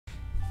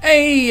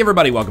Hey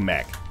everybody, welcome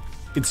back.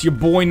 It's your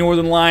boy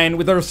Northern Lion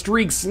with our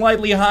streak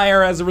slightly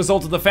higher as a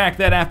result of the fact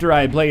that after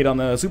I played on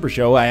the Super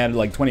Show, I had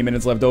like 20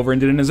 minutes left over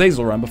and did an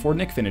Azazel run before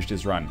Nick finished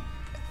his run.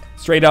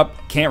 Straight up,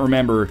 can't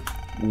remember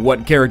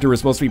what character we're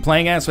supposed to be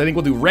playing as, so I think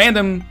we'll do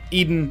random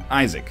Eden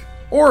Isaac.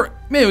 Or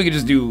maybe we could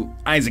just do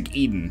Isaac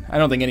Eden. I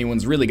don't think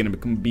anyone's really going to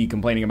be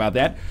complaining about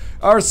that.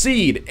 Our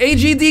seed,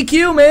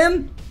 AGDQ,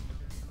 man!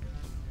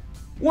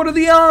 What are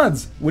the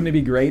odds? Wouldn't it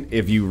be great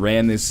if you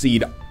ran this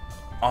seed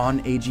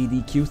on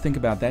AGDQ? Think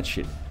about that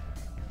shit.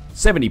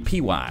 70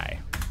 PY.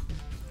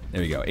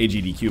 There you go.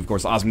 AGDQ, of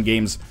course, awesome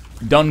games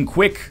done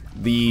quick.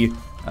 The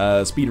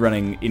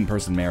speedrunning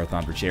in-person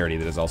marathon for charity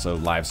that is also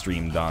live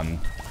streamed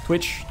on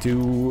Twitch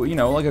to, you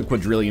know, like a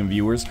quadrillion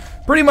viewers.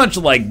 Pretty much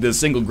like the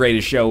single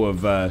greatest show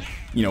of,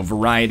 you know,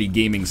 variety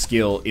gaming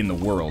skill in the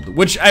world.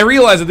 Which I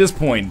realize at this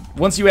point,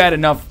 once you add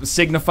enough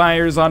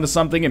signifiers onto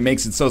something, it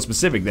makes it so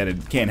specific that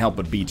it can't help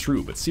but be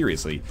true. But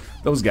seriously,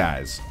 those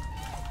guys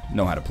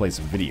know how to play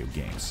some video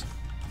games.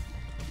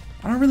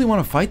 I don't really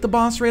want to fight the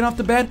boss right off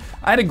the bat.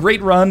 I had a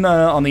great run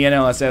on the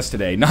NLSS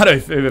today. Not a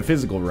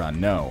physical run,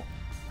 no.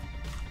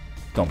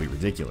 Don't be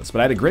ridiculous. But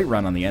I had a great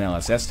run on the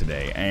NLSS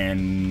today,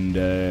 and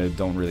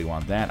don't really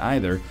want that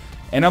either.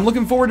 And I'm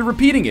looking forward to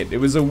repeating it. It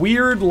was a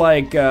weird,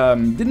 like,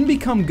 didn't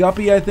become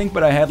Guppy, I think,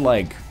 but I had,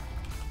 like,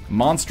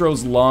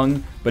 Monstro's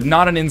Lung, but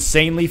not an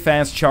insanely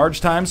fast charge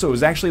time, so it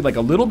was actually, like,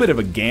 a little bit of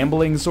a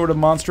gambling sort of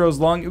Monstro's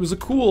Lung. It was a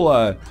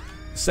cool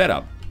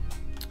setup.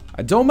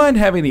 I don't mind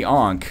having the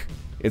Ankh.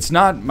 It's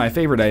not my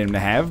favorite item to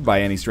have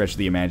by any stretch of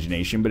the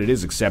imagination, but it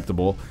is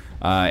acceptable.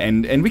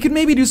 And we could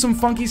maybe do some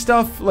funky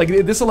stuff. Like,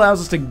 this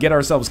allows us to get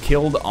ourselves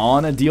killed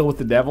on a deal with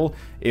the devil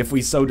if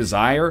we so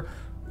desire.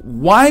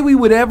 Why we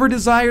would ever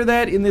desire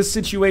that in this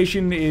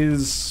situation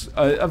is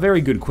a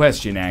very good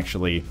question,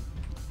 actually.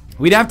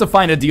 We'd have to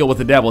find a deal with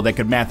the devil that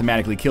could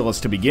mathematically kill us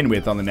to begin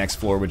with on the next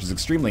floor, which is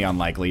extremely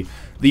unlikely.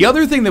 The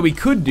other thing that we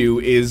could do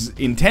is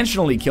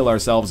intentionally kill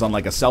ourselves on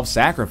like a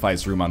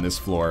self-sacrifice room on this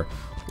floor,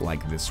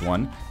 like this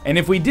one. And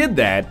if we did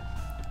that,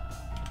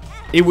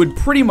 it would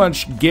pretty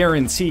much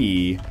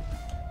guarantee...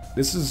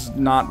 This is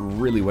not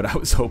really what I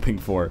was hoping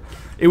for.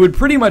 It would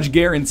pretty much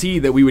guarantee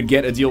that we would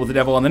get a deal with the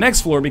devil on the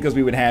next floor because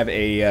we would have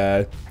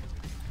a...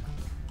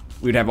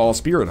 we'd have all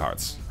spirit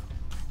hearts.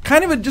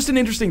 Kind of just an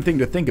interesting thing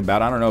to think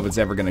about. I don't know if it's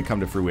ever going to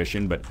come to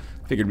fruition, but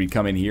figured we'd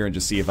come in here and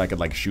just see if I could,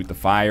 like, shoot the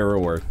fire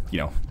or, you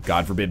know,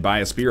 God forbid, buy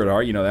a spirit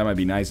heart. You know, that might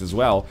be nice as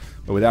well.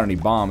 But without any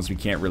bombs, we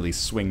can't really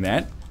swing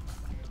that.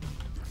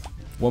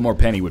 One more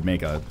penny would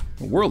make a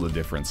world of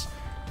difference.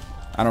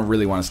 I don't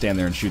really want to stand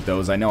there and shoot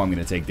those. I know I'm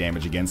going to take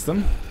damage against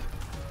them.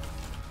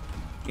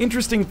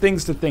 Interesting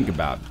things to think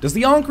about. Does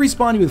the Ankh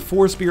respawn you with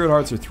 4 spirit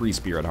hearts or 3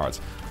 spirit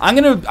hearts? I'm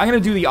gonna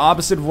do the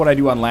opposite of what I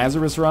do on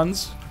Lazarus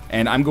runs,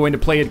 and I'm going to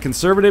play it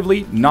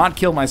conservatively, not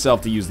kill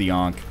myself to use the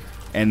Ankh,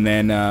 and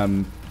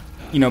then,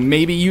 you know,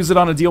 maybe use it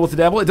on a deal with the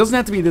devil. It doesn't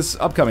have to be this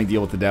upcoming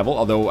deal with the devil,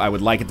 although I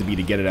would like it to be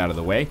to get it out of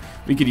the way.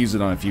 We could use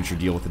it on a future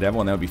deal with the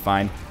devil, and that would be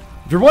fine.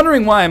 If you're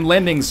wondering why I'm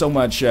lending so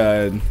much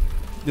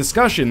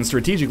discussion,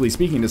 strategically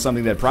speaking, to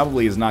something that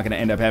probably is not going to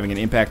end up having an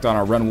impact on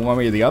our run one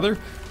way or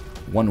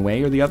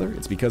the other,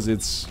 it's because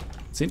it's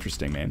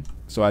interesting, man.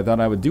 So I thought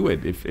I would do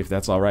it, if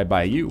that's alright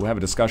by you. We'll have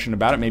a discussion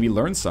about it, maybe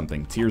learn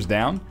something. Tears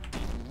down,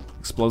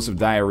 explosive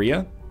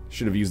diarrhea.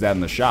 Should have used that in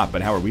the shop,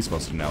 but how are we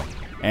supposed to know?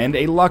 And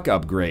a luck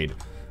upgrade.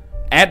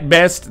 At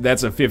best,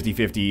 that's a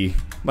 50-50,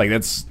 like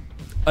that's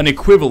an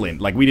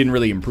equivalent, like we didn't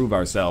really improve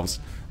ourselves.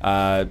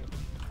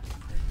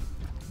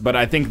 But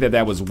I think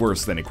that was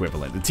worse than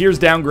equivalent. The tears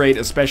downgrade,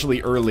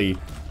 especially early,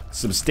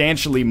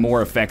 substantially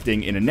more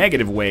affecting in a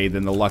negative way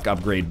than the luck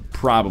upgrade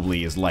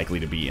probably is likely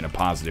to be in a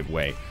positive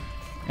way.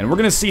 And we're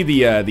gonna see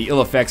the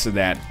ill effects of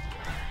that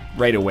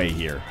right away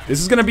here. This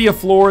is gonna be a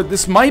floor.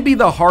 This might be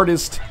the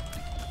hardest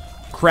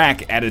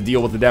crack at a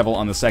deal with the devil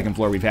on the second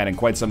floor we've had in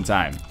quite some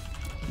time.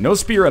 No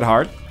spirit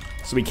heart,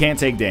 so we can't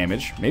take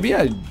damage. Maybe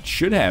I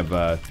should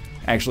have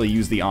actually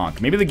used the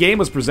Ankh. Maybe the game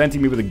was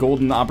presenting me with a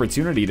golden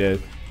opportunity to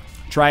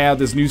try out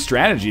this new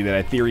strategy that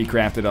I theory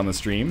crafted on the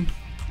stream.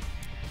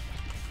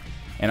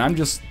 And I'm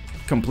just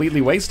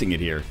completely wasting it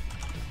here.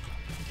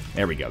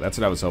 There we go. That's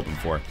what I was hoping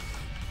for.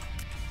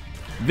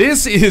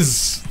 This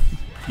is,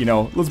 you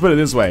know, let's put it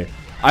this way.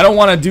 I don't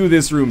want to do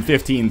this room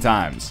 15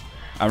 times.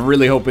 I'm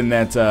really hoping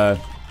that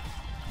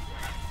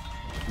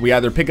we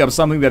either pick up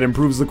something that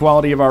improves the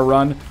quality of our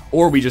run,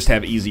 or we just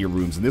have easier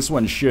rooms. And this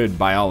one should,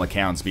 by all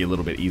accounts, be a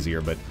little bit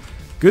easier. But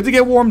good to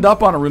get warmed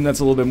up on a room that's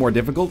a little bit more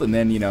difficult, and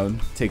then, you know,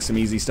 take some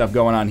easy stuff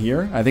going on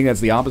here. I think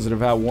that's the opposite of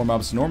how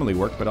warm-ups normally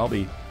work, but I'll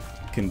be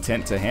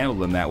content to handle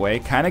them that way.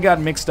 Kind of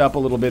got mixed up a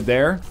little bit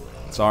there.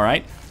 It's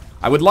alright.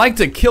 I would like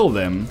to kill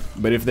them,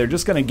 but if they're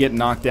just going to get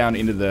knocked down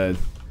into the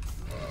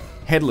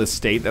headless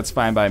state, that's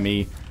fine by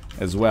me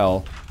as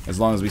well, as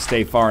long as we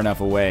stay far enough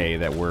away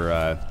that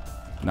we're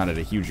not at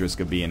a huge risk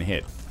of being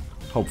hit.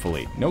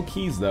 Hopefully. No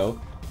keys, though.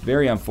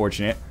 Very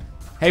unfortunate.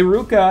 Hey,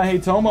 Ruka. Hey,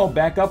 Tomo.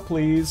 Back up,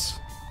 please.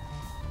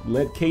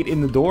 Let Kate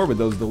in the door with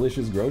those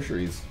delicious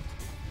groceries.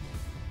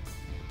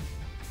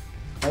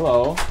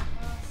 Hello.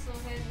 So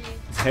heavy.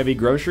 Heavy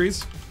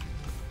groceries?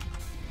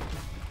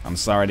 I'm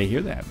sorry to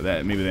hear that,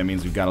 but maybe that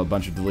means we've got a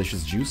bunch of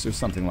delicious juice or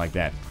something like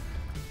that.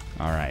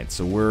 Alright,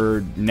 so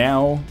we're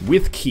now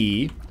with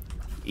Key.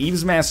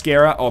 Eve's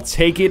Mascara, I'll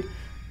take it.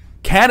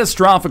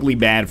 Catastrophically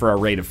bad for our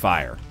rate of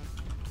fire.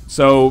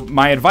 So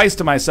my advice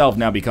to myself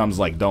now becomes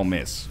like, don't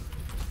miss.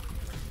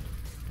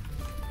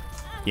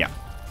 Yeah.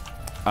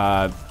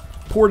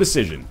 Poor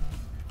decision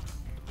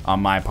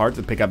on my part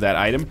to pick up that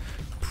item.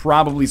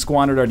 Probably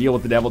squandered our deal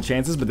with the devil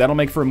chances, but that'll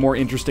make for a more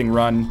interesting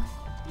run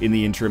in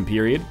the interim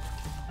period.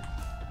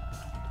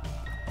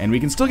 And we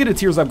can still get a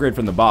Tears upgrade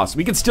from the boss.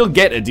 We can still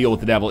get a deal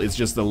with the devil, it's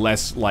just the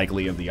less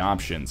likely of the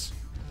options.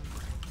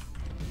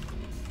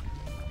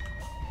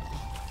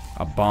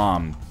 A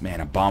bomb. Man,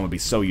 a bomb would be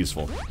so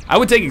useful. I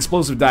would take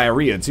explosive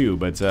diarrhea too,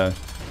 but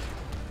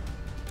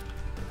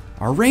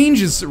our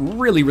range is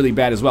really, really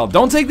bad as well.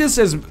 Don't take this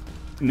as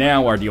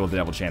now our deal with the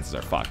devil chances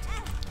are fucked.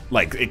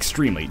 Like,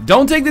 extremely.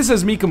 Don't take this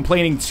as me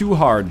complaining too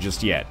hard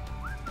just yet.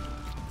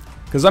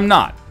 Because I'm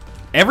not.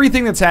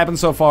 Everything that's happened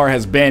so far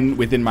has been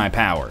within my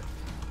power.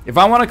 If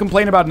I want to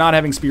complain about not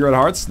having Spirit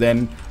Hearts,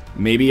 then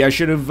maybe I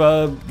should have,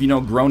 you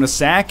know, grown a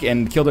sack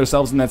and killed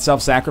ourselves in that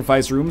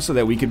self-sacrifice room so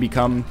that we could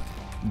become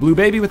Blue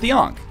Baby with the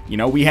Ankh. You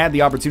know, we had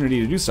the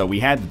opportunity to do so. We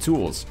had the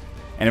tools.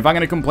 And if I'm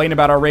going to complain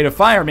about our rate of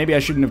fire, maybe I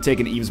shouldn't have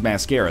taken Eve's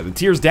Mascara. The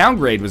Tears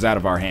downgrade was out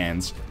of our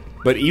hands,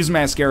 but Eve's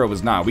Mascara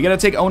was not. We got to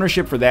take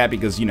ownership for that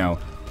because, you know,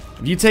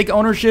 if you take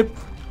ownership,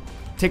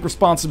 take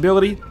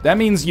responsibility, that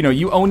means, you know,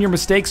 you own your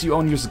mistakes, you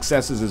own your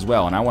successes as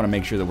well. And I want to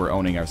make sure that we're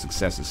owning our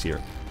successes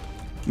here.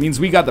 It means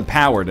we got the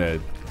power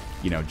to,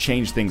 you know,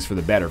 change things for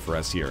the better for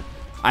us here.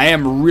 I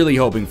am really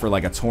hoping for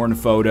like a torn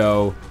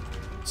photo,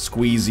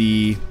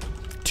 squeezy,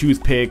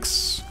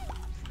 toothpicks.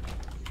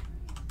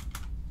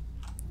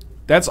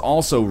 That's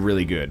also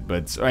really good,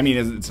 but I mean,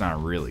 it's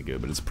not really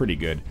good, but it's pretty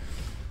good.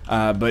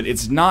 But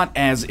it's not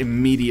as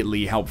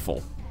immediately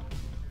helpful.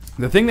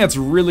 The thing that's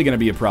really going to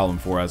be a problem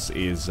for us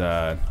is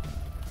not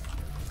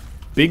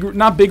big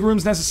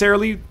rooms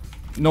necessarily,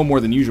 no more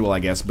than usual, I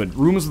guess, but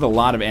rooms with a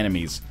lot of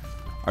enemies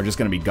are just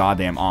going to be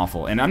goddamn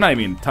awful. And I'm not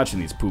even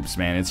touching these poops,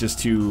 man. It's just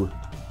too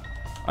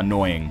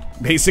annoying,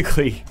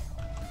 basically.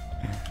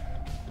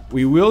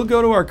 We will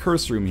go to our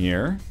curse room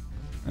here.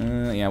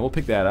 Yeah, we'll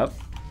pick that up.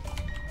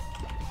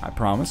 I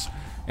promise.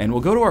 And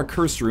we'll go to our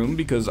curse room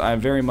because I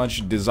very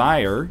much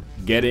desire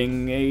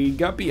getting a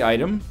guppy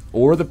item,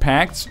 or the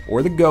pact,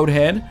 or the goat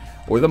head,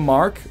 or the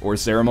mark, or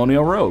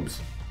ceremonial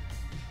robes.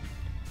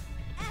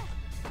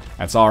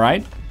 That's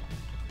alright.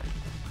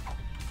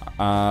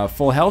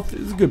 Full health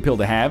is a good pill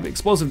to have.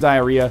 Explosive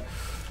diarrhea,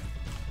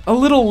 a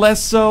little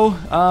less so.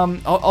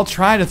 I'll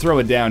try to throw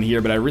it down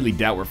here, but I really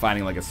doubt we're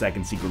finding like a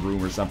second secret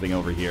room or something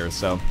over here,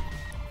 so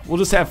we'll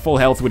just have full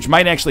health, which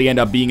might actually end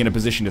up being in a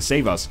position to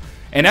save us.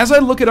 And as I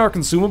look at our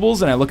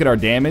consumables and I look at our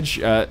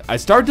damage, I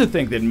start to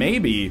think that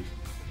maybe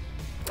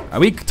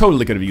we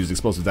totally could have used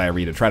explosive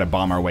diarrhea to try to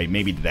bomb our way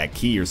maybe to that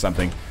key or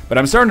something, but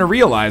I'm starting to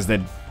realize that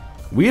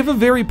we have a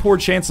very poor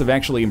chance of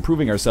actually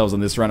improving ourselves on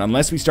this run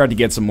unless we start to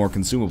get some more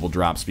consumable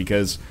drops,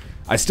 because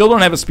I still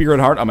don't have a Spirit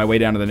Heart on my way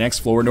down to the next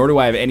floor, nor do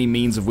I have any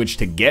means of which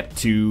to get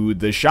to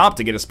the shop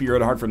to get a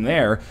Spirit Heart from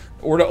there,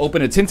 or to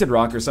open a Tinted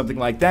Rock or something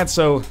like that,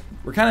 so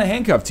we're kind of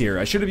handcuffed here.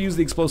 I should have used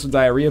the explosive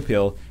diarrhea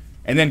pill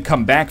and then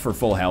come back for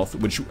full health,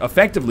 which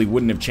effectively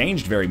wouldn't have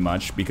changed very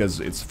much because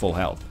it's full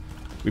health.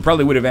 We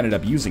probably would have ended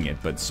up using it,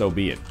 but so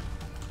be it.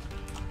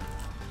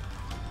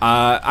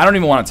 I don't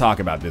even want to talk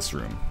about this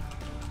room.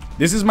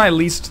 This is my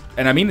least,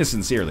 and I mean this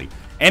sincerely,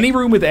 any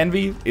room with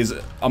envy is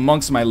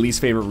amongst my least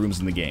favorite rooms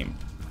in the game.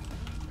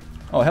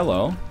 Oh,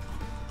 hello.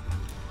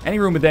 Any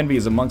room with envy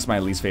is amongst my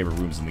least favorite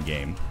rooms in the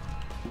game.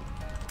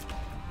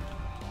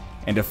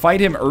 And to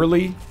fight him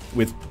early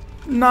with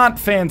not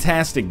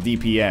fantastic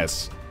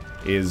DPS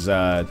is,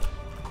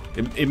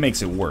 it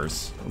makes it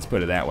worse. Let's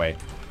put it that way.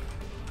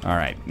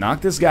 Alright, knock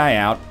this guy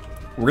out.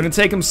 We're gonna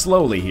take him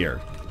slowly here.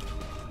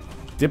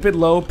 Dip it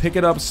low, pick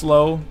it up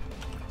slow.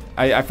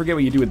 I forget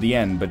what you do at the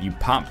end, but you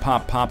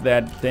pop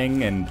that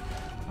thing, and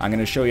I'm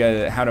gonna show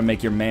you how to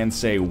make your man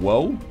say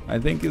whoa, I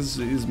think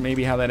is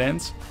maybe how that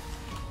ends.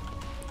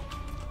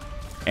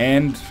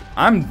 And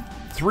I'm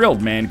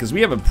thrilled, man, because we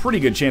have a pretty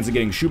good chance of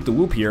getting Shoop the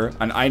Whoop here,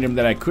 an item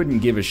that I couldn't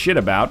give a shit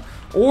about,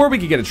 or we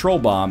could get a Troll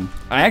Bomb.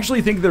 I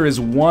actually think there is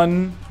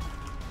one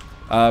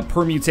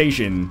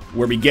permutation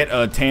where we get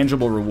a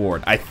tangible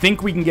reward. I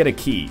think we can get a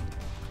key.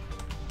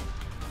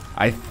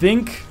 I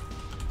think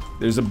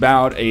there's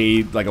about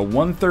a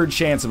 1/3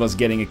 chance of us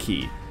getting a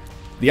key.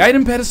 The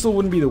item pedestal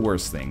wouldn't be the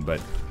worst thing,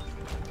 but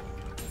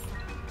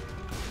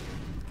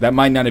that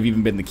might not have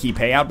even been the key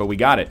payout, but we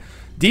got it.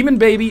 Demon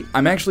Baby,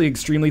 I'm actually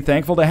extremely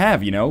thankful to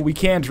have, you know? We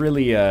can't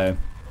really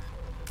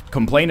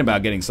complain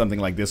about getting something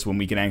like this when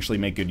we can actually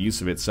make good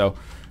use of it, so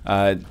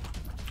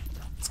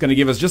it's going to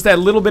give us just that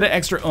little bit of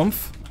extra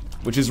oomph,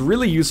 which is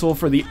really useful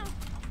for the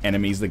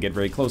enemies that get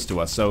very close to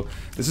us. So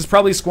this is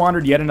probably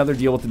squandered yet another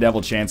deal with the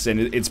devil chance, and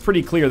it's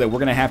pretty clear that we're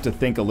going to have to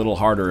think a little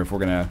harder if we're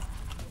going to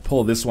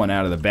pull this one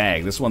out of the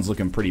bag. This one's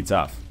looking pretty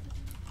tough.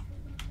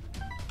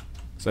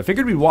 So I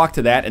figured we'd walk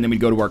to that, and then we'd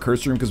go to our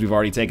curse room because we've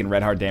already taken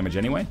red heart damage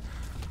anyway.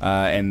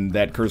 and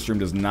that cursed room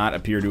does not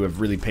appear to have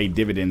really paid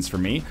dividends for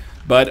me.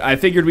 But I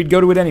figured we'd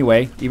go to it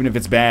anyway, even if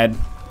it's bad.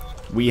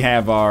 We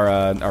have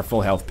our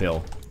full health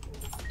pill.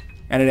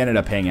 And it ended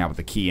up paying out with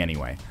the key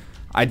anyway.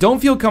 I don't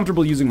feel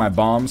comfortable using my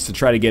bombs to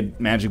try to get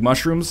magic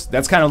mushrooms.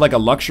 That's kind of like a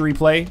luxury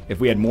play. If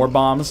we had more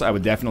bombs, I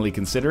would definitely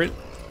consider it.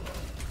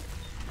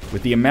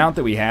 With the amount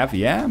that we have,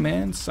 yeah,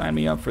 man, sign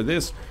me up for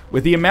this.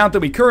 With the amount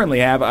that we currently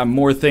have, I'm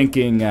more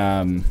thinking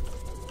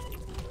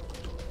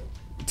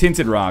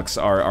tinted rocks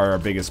are our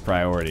biggest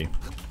priority.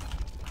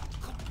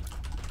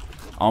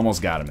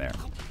 Almost got him there.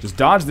 Just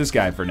dodge this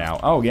guy for now.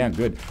 Oh, yeah,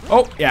 good.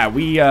 Oh, yeah,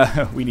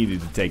 we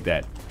needed to take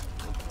that.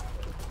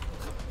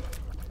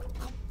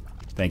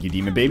 Thank you,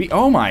 Demon Baby.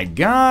 Oh my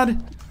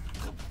god.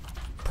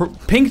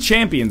 Pink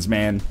champions,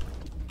 man.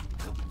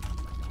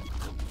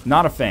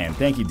 Not a fan.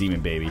 Thank you,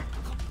 Demon Baby.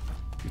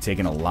 You're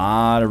taking a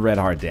lot of red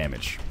heart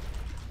damage.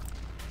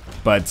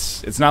 But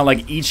it's not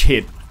like each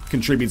hit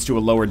contributes to a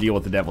lower deal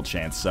with the devil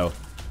chance, so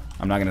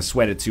I'm not going to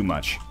sweat it too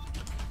much.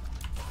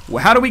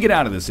 Well, how do we get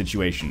out of this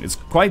situation? It's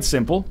quite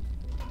simple.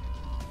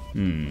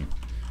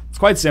 It's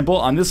quite simple.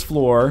 On this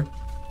floor,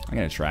 I'm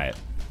going to try it.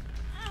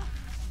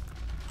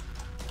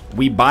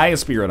 We buy a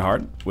spirit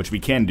heart, which we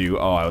can do.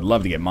 Oh, I would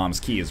love to get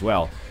Mom's key as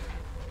well.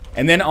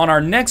 And then on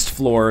our next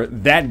floor,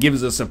 that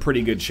gives us a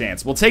pretty good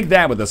chance. We'll take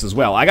that with us as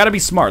well. I gotta be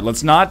smart.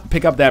 Let's not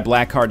pick up that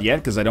black card yet,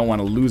 because I don't want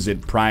to lose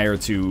it prior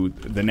to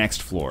the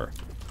next floor.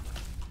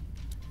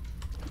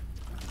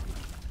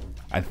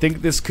 I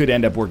think this could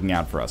end up working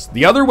out for us.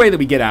 The other way that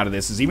we get out of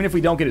this is even if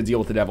we don't get a deal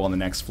with the devil on the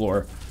next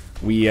floor,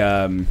 we,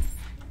 oh,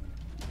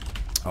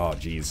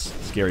 jeez.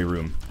 Scary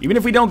room. Even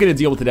if we don't get a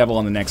deal with the devil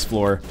on the next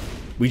floor,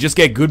 we just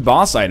get good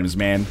boss items,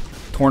 man.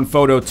 Torn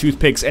photo,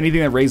 toothpicks, anything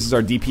that raises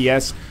our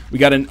DPS. We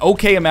got an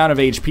okay amount of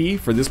HP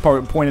for this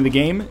point of the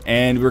game,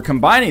 and we're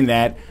combining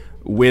that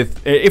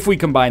with, if we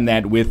combine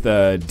that with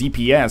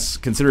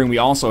DPS, considering we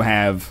also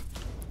have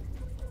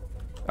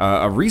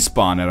a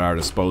respawn at our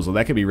disposal,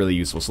 that could be really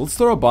useful. So let's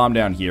throw a bomb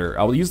down here.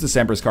 I'll use the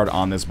Empress card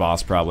on this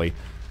boss, probably.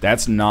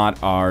 That's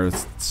not our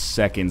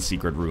second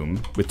secret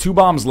room. With 2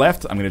 bombs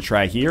left, I'm going to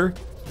try here,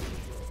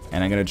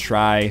 and I'm going to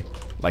try,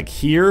 like,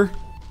 here.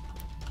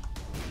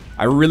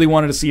 I really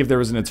wanted to see if there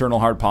was an Eternal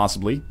Heart,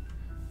 possibly.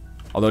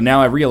 Although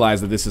now I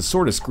realize that this has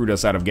sort of screwed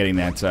us out of getting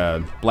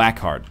that black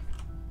heart.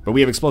 But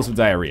we have Explosive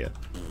Diarrhea.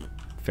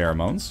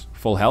 Pheromones.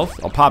 Full health.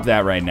 I'll pop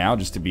that right now,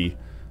 just to be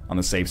on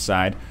the safe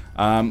side.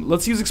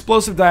 Let's use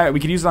Explosive Diarrhea. We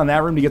can use it on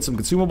that room to get some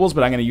consumables,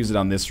 but I'm going to use it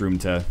on this room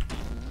to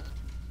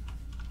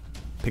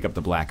pick up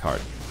the black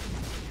heart.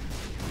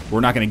 We're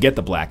not going to get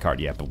the black heart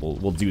yet, but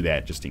we'll do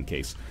that just in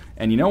case.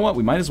 And you know what?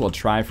 We might as well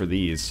try for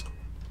these.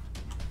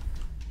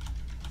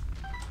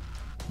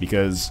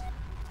 Because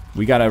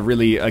we gotta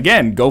really,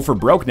 again, go for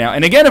broke now.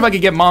 And again, if I could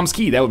get Mom's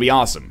key, that would be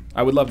awesome.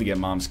 I would love to get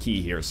Mom's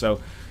key here.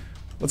 So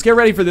let's get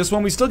ready for this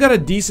one. We still got a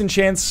decent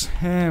chance.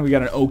 We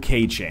got an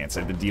okay chance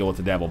at the deal with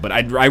the devil. But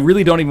I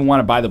really don't even want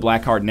to buy the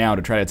black heart now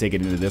to try to take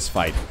it into this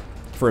fight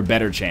for a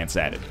better chance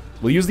at it.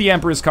 We'll use the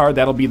Empress card.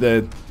 That'll be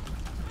the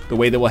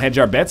way that we'll hedge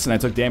our bets. And I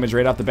took damage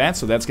right off the bat,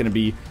 so that's going to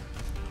be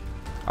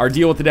our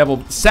deal with the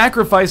devil.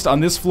 Sacrificed on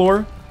this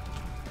floor.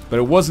 But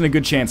it wasn't a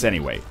good chance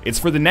anyway. It's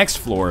for the next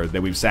floor that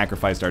we've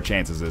sacrificed our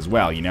chances as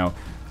well, you know.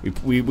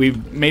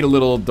 We've made a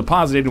little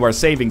deposit into our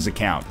savings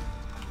account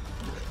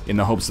in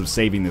the hopes of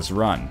saving this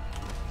run.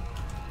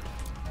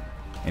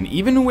 And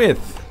even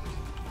with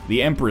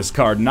the Empress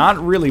card not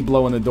really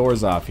blowing the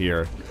doors off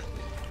here,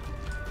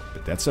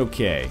 but that's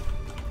okay.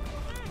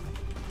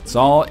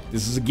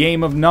 This is a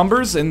game of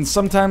numbers, and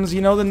sometimes,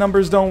 you know, the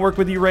numbers don't work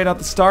with you right at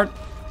the start.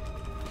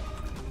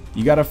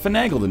 You gotta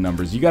finagle the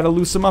numbers. You gotta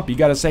loose them up. You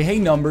gotta say, hey,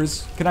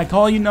 numbers, can I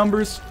call you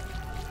numbers?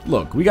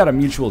 Look, we got a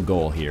mutual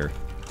goal here.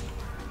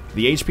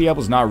 The HP up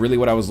was not really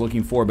what I was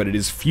looking for, but it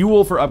is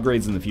fuel for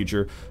upgrades in the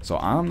future, so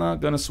I'm not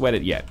gonna sweat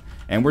it yet.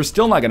 And we're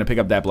still not gonna pick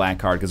up that black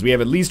card, because we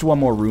have at least one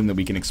more room that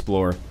we can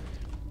explore.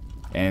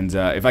 And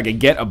if I could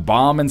get a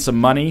bomb and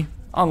some money,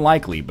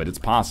 unlikely, but it's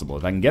possible.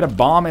 If I can get a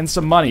bomb and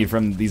some money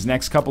from these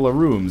next couple of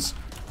rooms,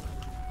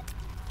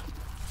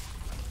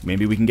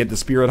 maybe we can get the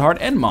Spirit Heart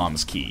and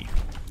Mom's key.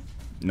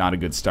 Not a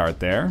good start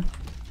there.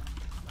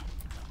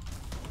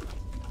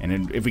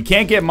 And if we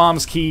can't get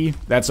Mom's key,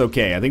 that's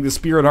okay. I think the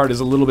Spirit Heart is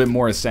a little bit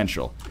more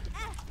essential.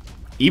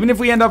 Even if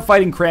we end up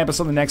fighting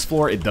Krampus on the next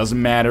floor, it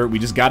doesn't matter. We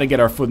just gotta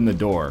get our foot in the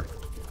door.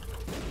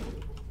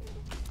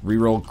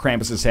 Reroll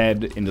Krampus's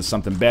head into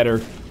something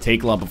better.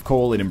 Take Lump of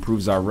Coal, it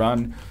improves our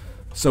run.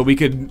 So we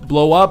could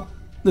blow up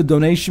the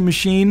donation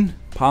machine.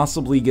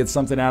 Possibly get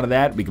something out of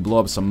that. We could blow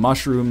up some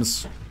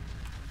mushrooms.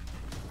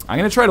 I'm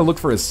gonna try to look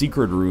for a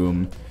secret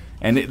room.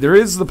 And there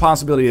is the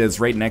possibility that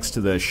it's right next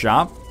to the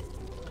shop.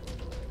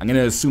 I'm going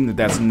to assume that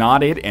that's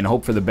not it and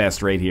hope for the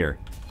best right here.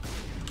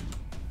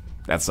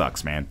 That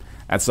sucks, man.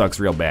 That sucks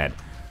real bad.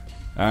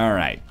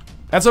 Alright.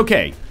 That's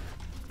okay.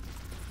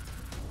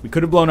 We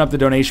could have blown up the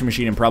donation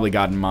machine and probably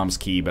gotten Mom's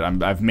key, but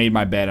I've made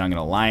my bet. I'm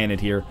going to lie in it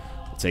here.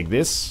 We'll take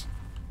this.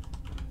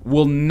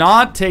 We'll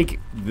not take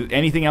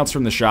anything else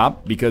from the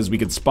shop because we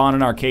could spawn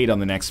an arcade on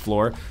the next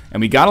floor.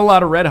 And we got a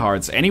lot of red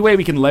hearts. Any way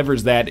we can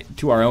leverage that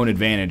to our own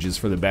advantage is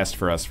for the best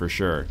for us for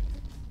sure.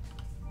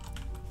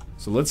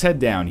 So let's head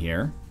down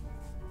here.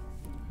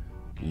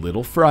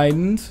 Little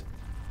frightened.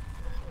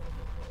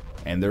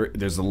 And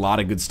there's a lot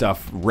of good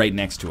stuff right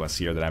next to us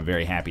here that I'm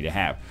very happy to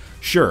have.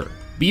 Sure,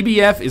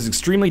 BBF is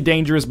extremely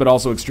dangerous but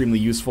also extremely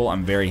useful.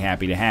 I'm very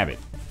happy to have it.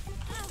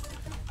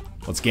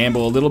 Let's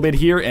gamble a little bit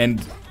here,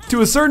 and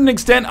to a certain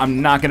extent,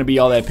 I'm not going to be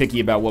all that picky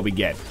about what we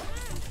get.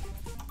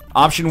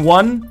 Option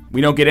 1,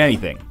 we don't get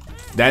anything.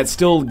 That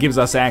still gives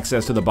us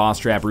access to the boss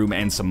trap room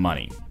and some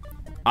money.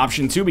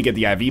 Option 2, we get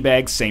the IV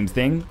bag, same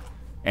thing,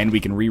 and we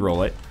can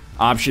re-roll it.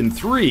 Option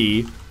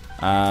 3,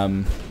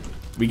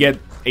 we get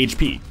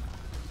HP,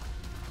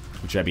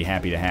 which I'd be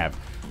happy to have.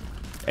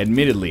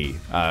 Admittedly,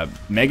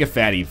 Mega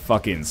Fatty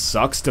fucking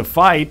sucks to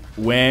fight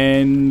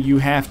when you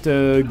have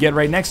to get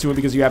right next to it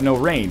because you have no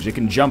range. It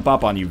can jump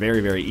up on you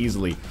very, very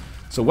easily.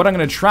 So what I'm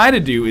going to try to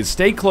do is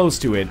stay close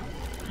to it,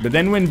 but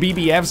then when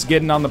BBF's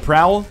getting on the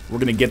prowl, we're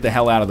going to get the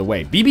hell out of the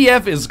way.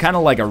 BBF is kind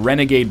of like a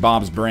renegade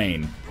Bob's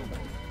brain.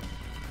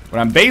 What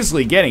I'm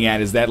basically getting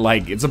at is that,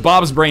 like, it's a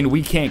Bob's brain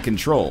we can't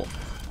control.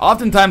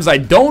 Oftentimes I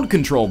don't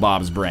control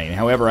Bob's brain,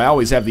 however, I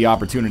always have the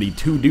opportunity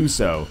to do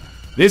so.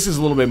 This is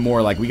a little bit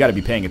more like we got to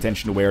be paying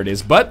attention to where it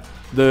is, but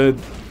the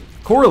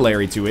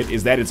corollary to it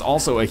is that it's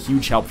also a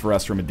huge help for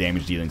us from a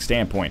damage dealing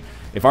standpoint.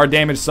 If our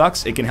damage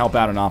sucks, it can help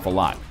out an awful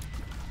lot.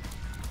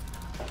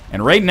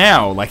 And right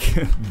now, like,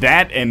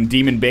 that and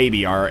Demon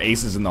Baby are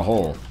aces in the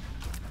hole.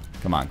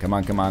 Come on, come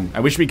on, come on. I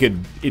wish we could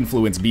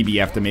influence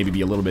BBF to maybe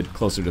be a little bit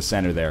closer to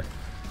center there.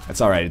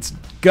 That's alright, it's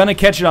gonna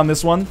catch it on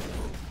this one.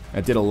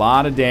 That did a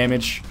lot of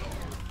damage.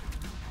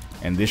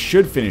 And this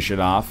should finish it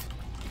off.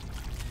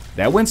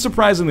 That went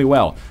surprisingly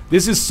well.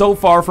 This is so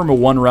far from a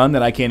one run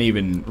that I can't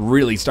even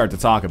really start to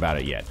talk about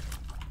it yet.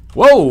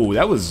 Whoa,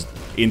 that was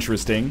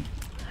interesting.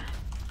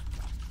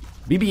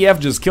 BBF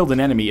just killed an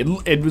enemy.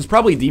 It was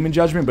probably Demon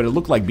Judgment, but it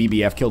looked like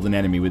BBF killed an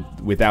enemy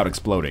without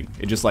exploding.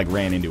 It just like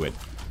ran into it.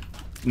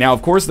 Now,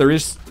 of course, there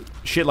is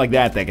shit like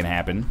that can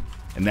happen.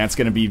 And that's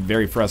going to be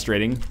very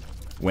frustrating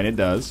when it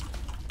does.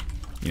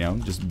 You know,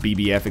 just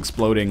BBF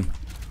exploding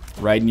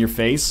right in your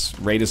face,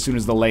 right as soon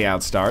as the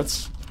layout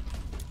starts.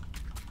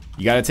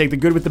 You gotta take the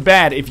good with the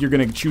bad if you're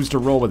gonna choose to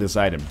roll with this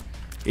item.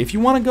 If you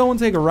want to go and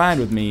take a ride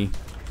with me,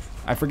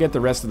 I forget the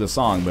rest of the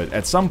song, but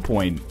at some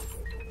point,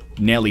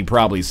 Nelly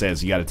probably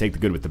says you gotta take the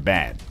good with the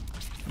bad.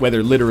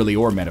 Whether literally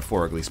or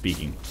metaphorically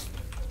speaking.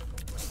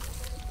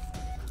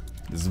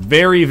 This is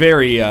very,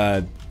 very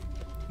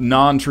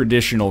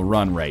non-traditional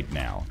run right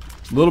now.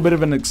 A little bit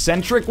of an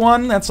eccentric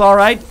one, that's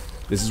alright.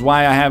 This is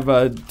why I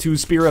have 2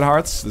 Spirit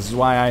Hearts. This is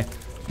why I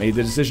made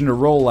the decision to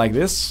roll like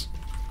this.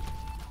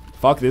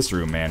 Fuck this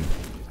room, man.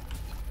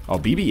 Oh,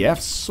 BBF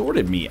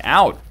sorted me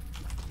out.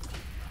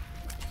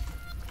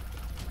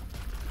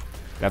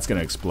 That's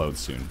gonna explode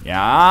soon. Yeah,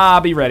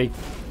 I'll be ready.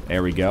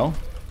 There we go.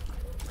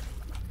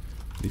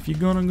 If you're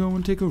gonna go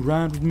and take a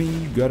ride with me,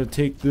 you gotta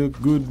take the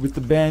good with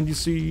the bad, you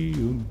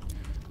see.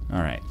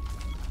 Alright.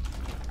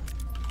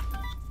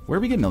 Where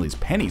are we getting all these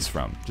pennies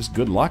from? Just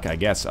good luck, I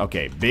guess.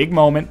 Okay, big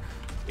moment.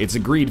 It's a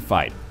greed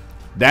fight.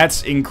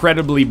 That's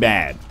incredibly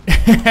bad.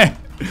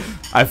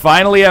 I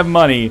finally have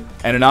money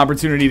and an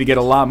opportunity to get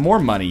a lot more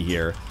money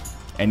here.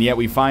 And yet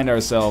we find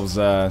ourselves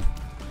in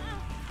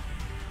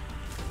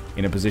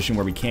a position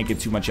where we can't get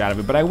too much out of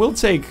it. But I'll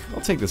take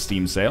the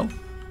Steam sale.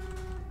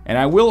 And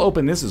I will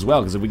open this as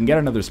well, because if we can get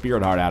another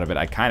Spirit Heart out of it,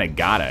 I kind of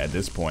gotta at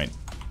this point.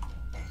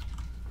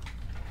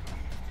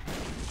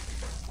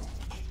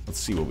 Let's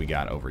see what we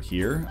got over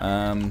here.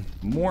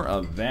 More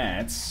of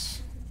that.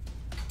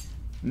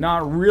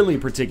 Not really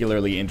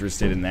particularly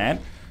interested in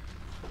that.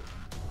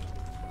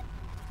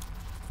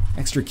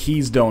 Extra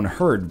keys don't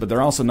hurt, but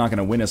they're also not going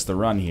to win us the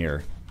run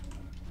here.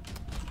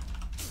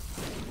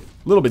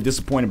 A little bit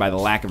disappointed by the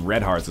lack of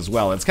red hearts as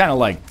well. It's kind of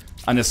like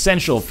an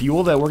essential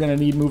fuel that we're going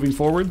to need moving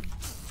forward.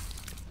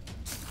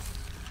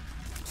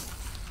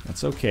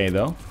 That's okay,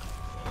 though.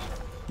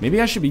 Maybe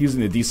I should be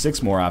using the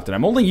D6 more often.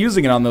 I'm only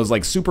using it on those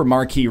like super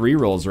marquee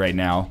rerolls right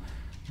now.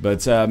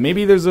 But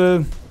maybe there's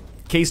a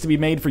case to be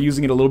made for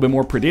using it a little bit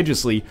more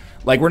prodigiously.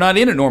 Like, we're not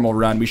in a normal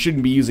run, we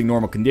shouldn't be using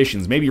normal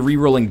conditions. Maybe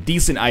rerolling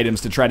decent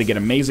items to try to get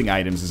amazing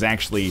items is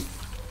actually,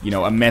 you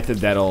know, a method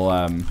that'll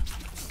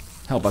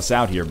help us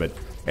out here. But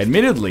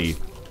admittedly,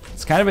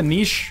 it's kind of a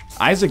niche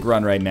Isaac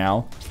run right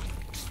now.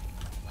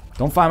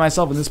 Don't find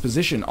myself in this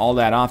position all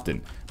that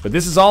often. But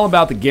this is all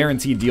about the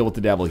guaranteed deal with the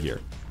devil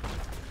here.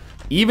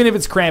 Even if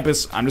it's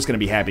Krampus, I'm just going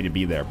to be happy to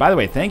be there. By the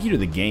way, thank you to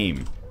the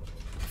game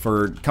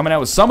for coming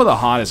out with some of the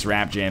hottest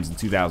rap jams in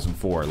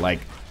 2004. Like,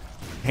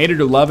 hated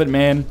to love it,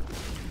 man.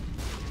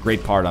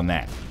 Great part on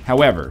that.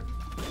 However,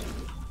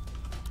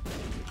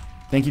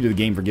 thank you to the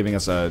game for giving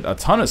us a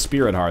ton of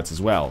Spirit Hearts as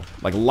well.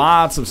 Like,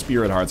 lots of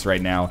Spirit Hearts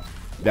right now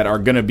that are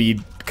going to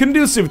be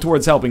conducive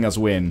towards helping us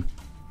win.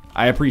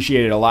 I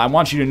appreciate it a lot. I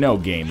want you to know,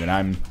 game, that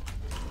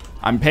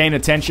I'm paying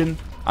attention.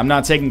 I'm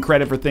not taking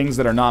credit for things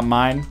that are not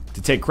mine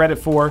to take credit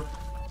for.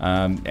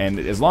 And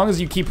as long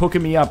as you keep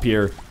hooking me up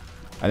here,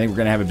 I think we're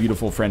going to have a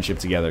beautiful friendship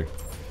together.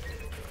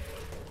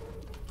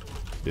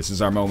 This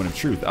is our moment of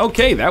truth.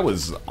 Okay, that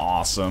was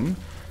awesome.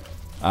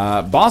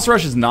 Boss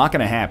rush is not going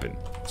to happen.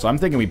 So I'm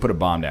thinking we put a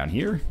bomb down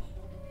here.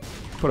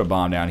 Put a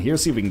bomb down here.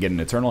 See if we can get an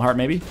Eternal Heart,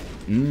 maybe.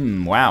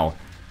 Wow.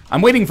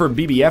 I'm waiting for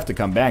BBF to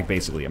come back,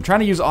 basically. I'm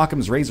trying to use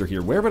Occam's Razor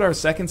here. Where would our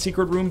second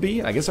secret room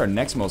be? I guess our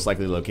next most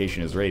likely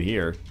location is right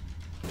here.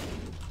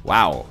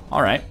 Wow.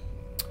 All right.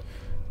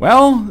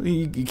 Well,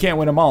 you can't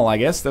win them all, I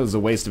guess. That was a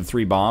waste of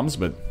 3 bombs,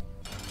 but...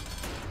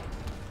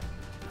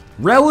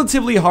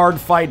 relatively hard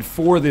fight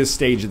for this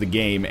stage of the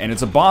game, and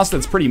it's a boss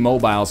that's pretty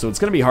mobile, so it's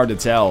going to be hard to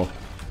tell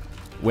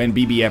when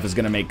BBF is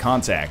going to make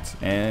contact.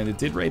 And it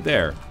did right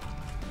there.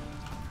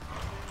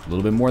 A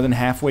little bit more than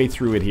halfway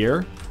through it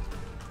here.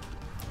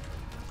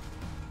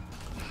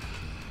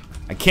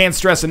 I can't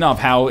stress enough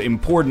how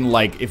important,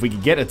 like, if we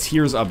could get a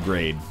Tears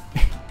upgrade.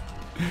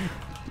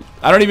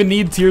 I don't even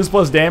need Tears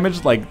plus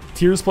damage. Like,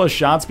 Tears plus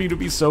shot speed would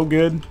be so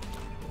good.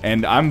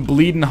 And I'm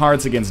bleeding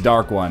hearts against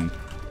Dark One,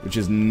 which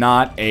is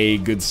not a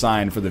good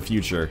sign for the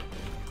future.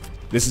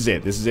 This is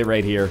it. This is it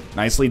right here.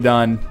 Nicely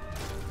done.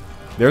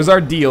 There's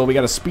our deal. We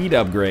got a speed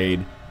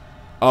upgrade.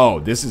 Oh,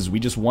 this is... we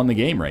just won the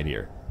game right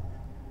here.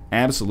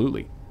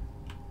 Absolutely.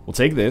 We'll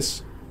take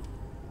this.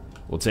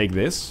 We'll take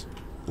this.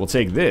 We'll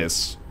take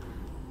this.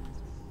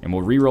 And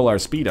we'll reroll our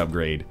speed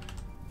upgrade.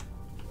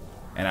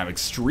 And I'm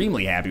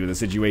extremely happy with the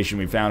situation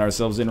we found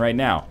ourselves in right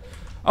now.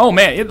 Oh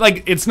man,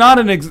 it's not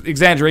an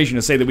exaggeration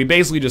to say that we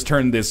basically just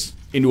turned this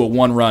into a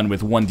one run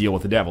with one deal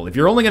with the devil. If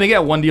you're only going to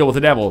get one deal with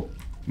the devil,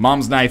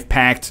 Mom's Knife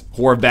packed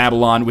Whore of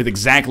Babylon with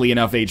exactly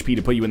enough HP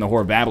to put you in the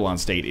Whore of Babylon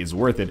state is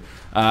worth it.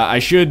 I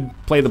should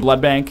play the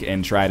Blood Bank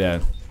and try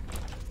to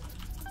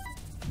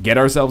get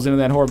ourselves into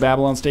that Whore of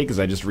Babylon state, because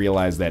I just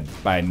realized that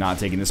by not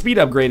taking the speed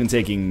upgrade and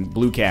taking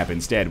Blue Cap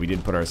instead, we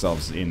did put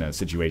ourselves in a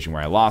situation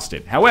where I lost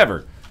it.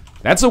 However,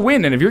 that's a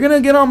win, and if you're going to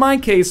get on my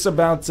case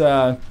about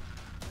that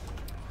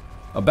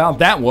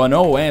one,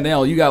 oh,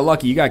 NL, you got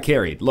lucky, you got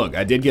carried. Look,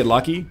 I did get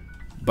lucky,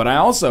 but I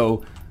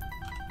also...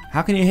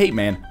 how can you hate,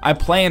 man? I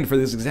planned for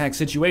this exact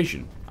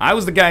situation. I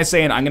was the guy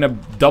saying, I'm going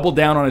to double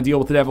down on a deal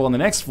with the devil on the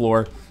next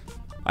floor.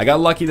 I got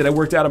lucky that it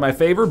worked out in my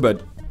favor,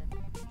 but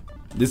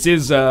this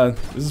is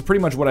pretty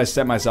much what I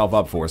set myself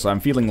up for, so I'm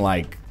feeling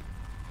like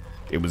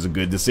it was a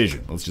good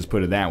decision. Let's just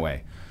put it that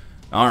way.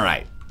 All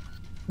right.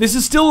 This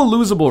is still a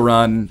losable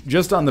run,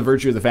 just on the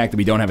virtue of the fact that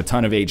we don't have a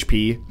ton of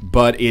HP,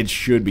 but it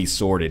should be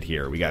sorted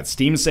here. We got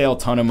Steam Sale,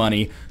 ton of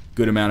money,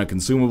 good amount of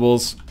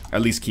consumables,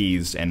 at least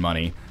keys and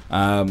money.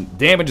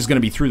 Damage is going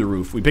to be through the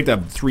roof. We picked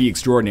up 3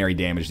 extraordinary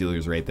damage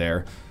dealers right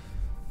there.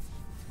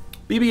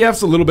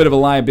 BBF's a little bit of a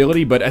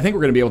liability, but I think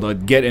we're going to be able to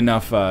get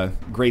enough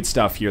great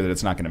stuff here that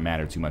it's not going to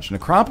matter too much.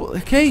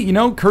 Necropolis, okay, you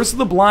know, Curse of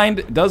the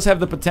Blind does have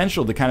the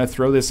potential to kind of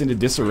throw this into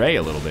disarray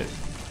a little bit.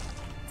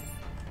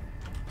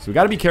 So we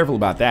got to be careful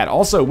about that.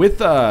 Also,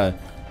 with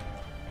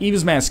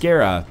Eva's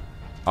Mascara,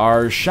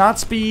 our shot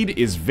speed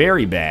is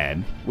very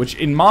bad, which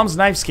in Mom's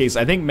Knife's case,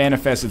 I think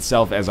manifests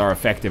itself as our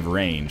effective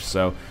range.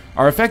 So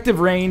our effective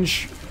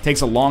range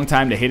takes a long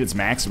time to hit its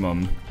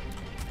maximum.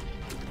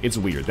 It's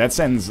weird.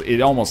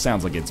 It almost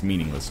sounds like it's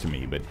meaningless to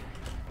me, but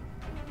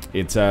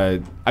it's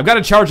I've got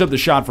to charge up the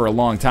shot for a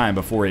long time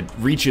before it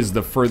reaches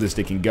the furthest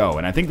it can go,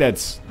 and I think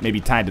that's maybe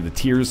tied to the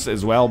tears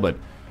as well, but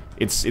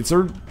it's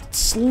a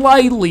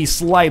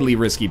slightly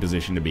risky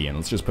position to be in.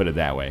 Let's just put it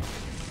that way.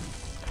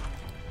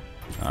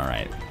 All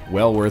right.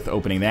 Well worth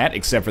opening that,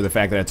 except for the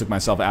fact that I took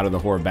myself out of the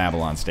Whore of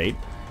Babylon state.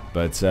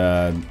 But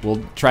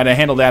we'll try to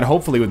handle that,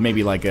 hopefully, with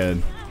maybe like a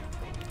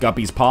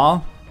Guppy's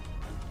Paw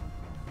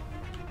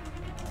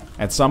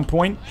at some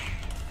point.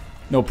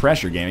 No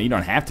pressure, game. You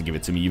don't have to give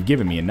it to me. You've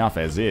given me enough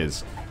as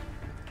is.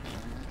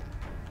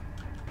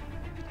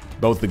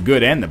 Both the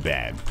good and the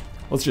bad.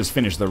 Let's just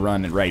finish the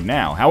run right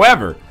now.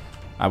 However,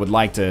 I would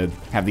like to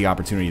have the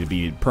opportunity to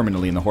be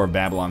permanently in the Whore of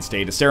Babylon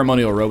state. A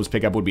ceremonial robes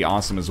pickup would be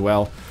awesome as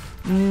well.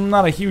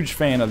 Not a huge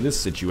fan of this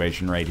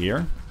situation right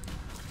here.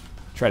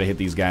 Try to hit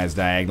these guys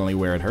diagonally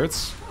where it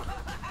hurts.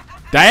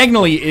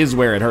 Diagonally is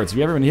where it hurts. Have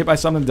you ever been hit by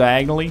something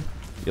diagonally?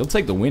 It'll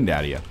take the wind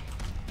out of you.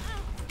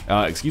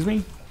 Excuse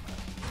me?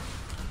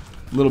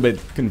 A little bit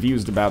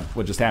confused about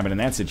what just happened in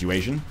that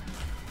situation.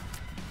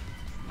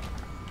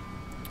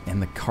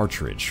 And the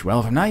cartridge.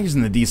 Well, if I'm not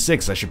using the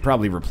D6, I should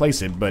probably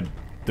replace it, but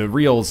the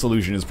real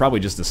solution is probably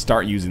just to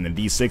start using the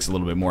D6 a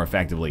little bit more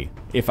effectively,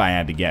 if I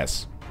had to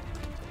guess.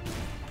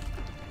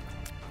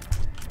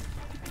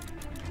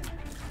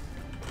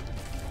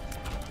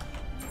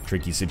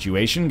 Tricky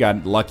situation,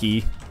 got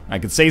lucky. I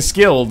could say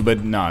skilled,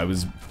 but no, it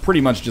was pretty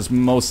much just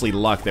mostly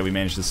luck that we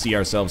managed to see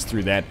ourselves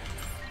through that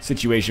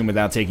situation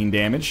without taking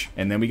damage,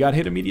 and then we got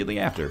hit immediately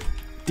after.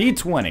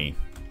 D20.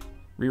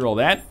 Reroll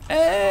that.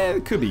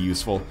 It could be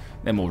useful.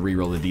 Then we'll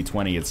reroll the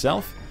D20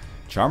 itself.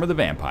 Charm of the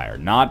Vampire.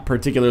 Not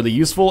particularly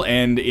useful,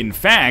 and in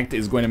fact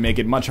is going to make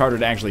it much harder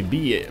to actually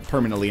be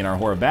permanently in our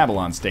Whore of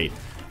Babylon state.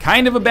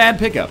 Kind of a bad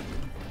pickup.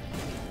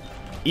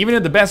 Even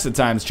at the best of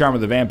times, Charm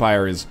of the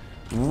Vampire is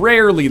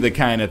rarely the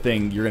kind of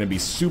thing you're going to be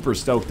super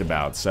stoked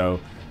about, so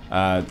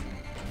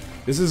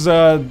This is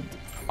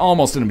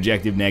almost an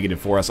objective negative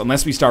for us,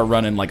 unless we start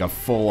running like a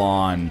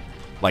full-on,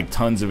 like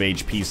tons of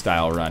HP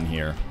style run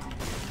here,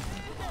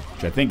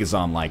 which I think is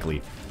unlikely.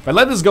 If I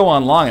let this go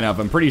on long enough,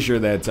 I'm pretty sure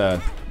that,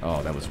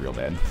 oh, that was real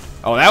bad.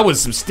 Oh, that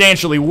was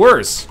substantially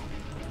worse.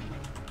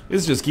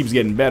 This just keeps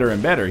getting better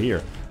and better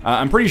here.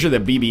 I'm pretty sure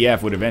that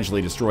BBF would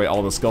eventually destroy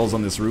all the skulls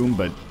on this room,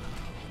 but,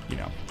 you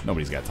know,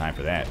 nobody's got time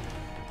for that.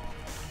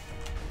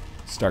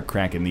 Start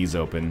cracking these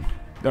open.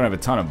 Don't have a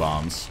ton of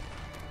bombs.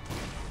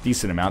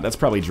 Decent amount. That's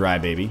probably dry,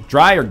 baby.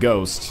 Dry or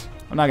ghost.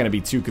 I'm not going to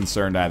be too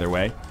concerned either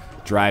way.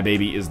 Dry,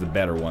 baby, is the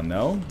better one,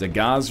 though.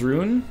 Dagaz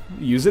rune.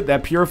 Use it.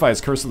 That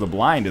purifies Curse of the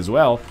Blind as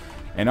well.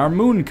 And our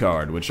moon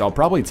card, which I'll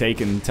probably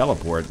take and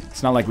teleport.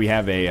 It's not like we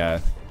have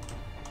a...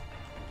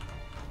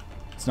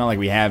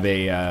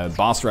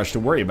 boss rush to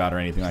worry about or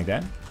anything like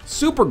that.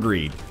 Super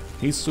greed.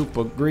 He's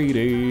super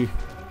greedy.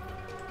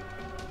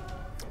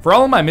 For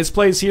all of my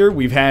misplays here,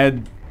 we've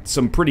had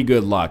some pretty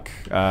good luck.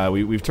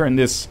 We've turned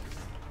this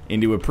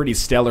into a pretty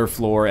stellar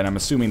floor, and I'm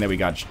assuming that we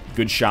got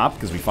good shop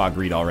because we fought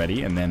greed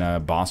already, and then a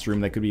boss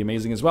room that could be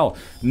amazing as well.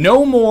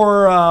 No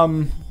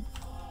more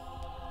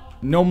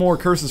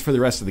curses for the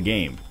rest of the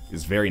game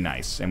is very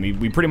nice, and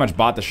we pretty much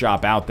bought the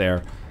shop out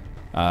there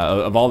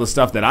of all the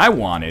stuff that I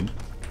wanted,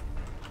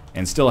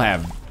 and still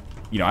have,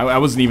 you know, I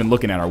wasn't even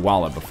looking at our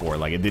wallet before,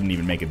 like it didn't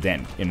even make a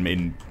dent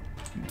in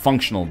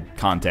functional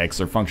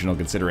context or functional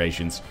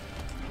considerations.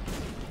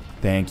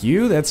 Thank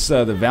you. That's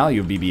the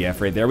value of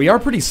BBF right there. We are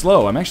pretty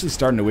slow. I'm actually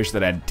starting to wish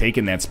that I'd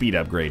taken that speed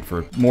upgrade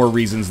for more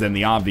reasons than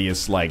the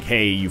obvious, like,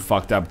 hey, you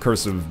fucked up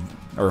Curse of,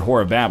 or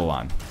Whore of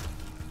Babylon.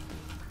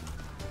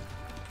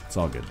 It's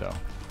all good, though.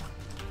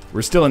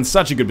 We're still in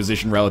such a good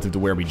position relative to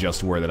where we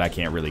just were that I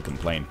can't really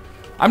complain.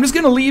 I'm just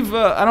going to leave.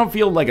 I don't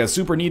feel like a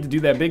super need to do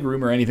that big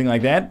room or anything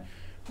like that.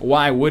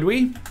 Why would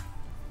we?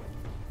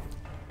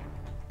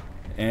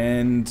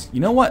 And you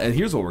know what?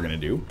 Here's what we're going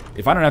to do.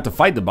 If I don't have to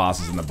fight the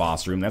bosses in the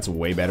boss room, that's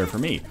way better for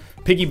me.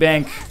 Piggy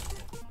bank,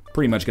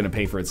 pretty much going to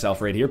pay for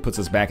itself right here. Puts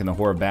us back in the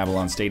Whore of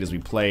Babylon state as we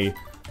play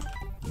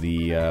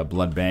the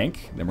blood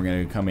bank. Then we're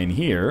going to come in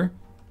here.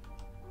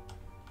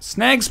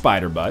 Snag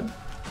Spider Bud.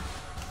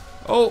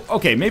 Oh,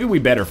 okay, maybe we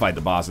better fight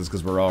the bosses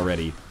because we're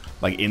already,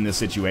 like, in this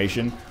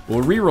situation.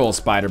 We'll reroll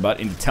Spider Butt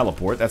into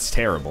teleport. That's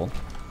terrible.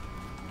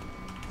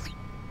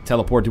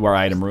 Teleport to our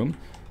item room.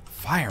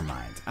 Fire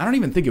Mines. I don't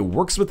even think it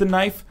works with the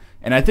knife,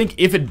 and I think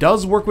if it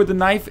does work with the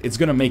knife, it's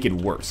going to make it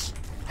worse.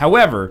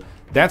 However,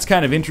 that's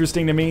kind of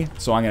interesting to me,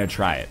 so I'm going to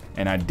try it.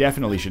 And I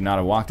definitely should not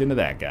have walked into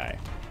that guy.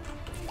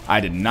 I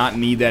did not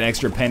need that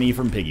extra penny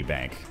from Piggy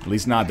Bank. At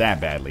least not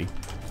that badly.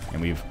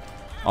 And we've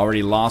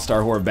already lost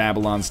our Whore of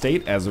Babylon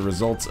state as a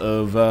result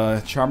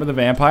of Charm of the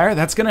Vampire.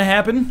 That's going to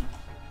happen.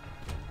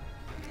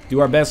 Do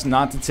our best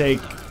not to take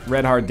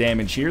red heart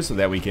damage here so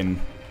that we can...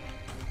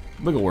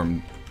 Wiggle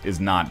Worm is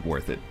not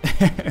worth it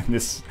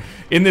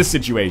in this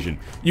situation.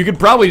 You could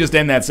probably just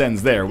end that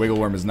sentence there. Wiggle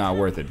Worm is not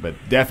worth it, but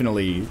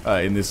definitely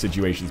in this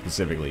situation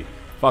specifically.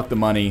 Fuck the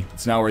money.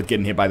 It's not worth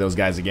getting hit by those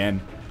guys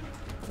again.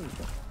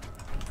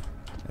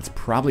 That's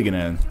probably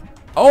gonna...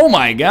 Oh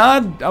my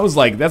god! I was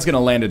like, that's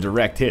gonna land a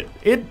direct hit.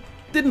 It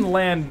didn't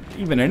land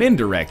even an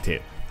indirect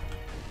hit.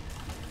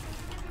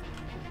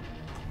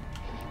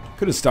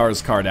 Could have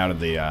Stars card out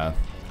of the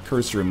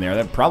curse room there.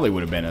 That probably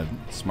would have been a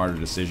smarter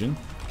decision.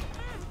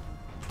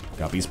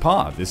 Guppy's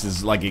Paw. This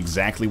is like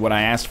exactly what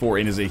I asked for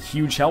and is a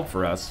huge help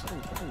for us.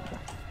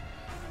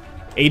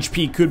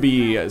 HP could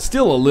be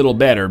still a little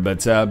better,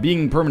 but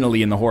being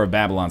permanently in the Whore of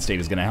Babylon state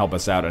is going to help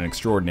us out an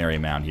extraordinary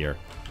amount here.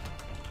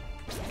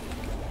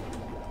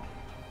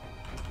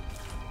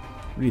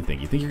 What do you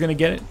think? You think you're going to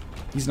get it?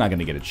 He's not going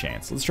to get a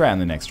chance. Let's try on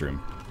the next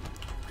room.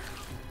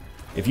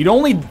 If you'd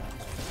only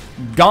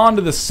gone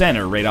to the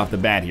center right off the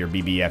bat here,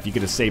 BBF, you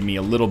could have saved me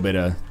a little bit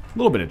of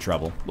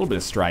trouble, a little bit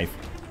of strife.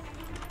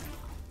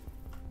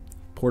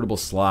 Portable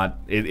slot.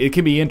 It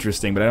can be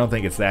interesting, but I don't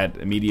think it's that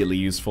immediately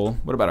useful.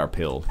 What about our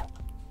pill?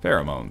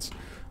 Pheromones.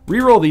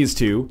 Reroll these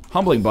two.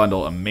 Humbling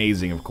Bundle,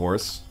 amazing, of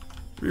course.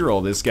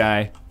 Reroll this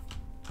guy.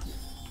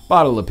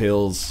 Bottle of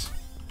pills.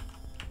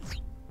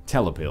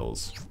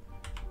 Telepills.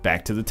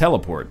 Back to the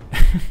teleport.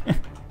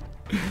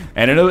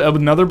 And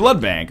another blood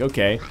bank.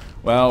 Okay.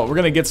 Well, we're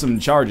going to get some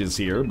charges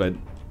here, but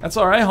that's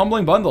alright.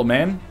 Humbling Bundle,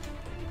 man.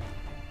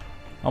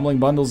 Humbling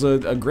Bundle's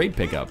a great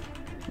pickup.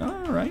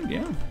 Alright,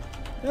 yeah.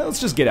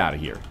 Let's just get out of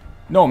here.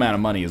 No amount of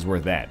money is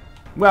worth that.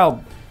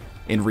 Well,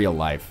 in real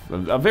life,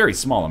 a very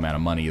small amount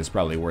of money is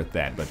probably worth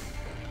that, but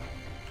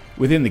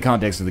within the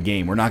context of the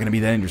game, we're not going to be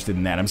that interested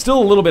in that. I'm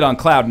still a little bit on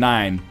cloud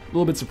 9. A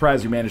little bit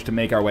surprised we managed to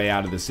make our way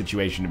out of this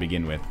situation to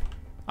begin with.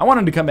 I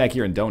wanted to come back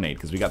here and donate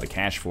because we got the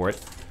cash for it.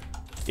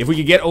 If we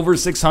could get over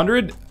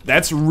 600,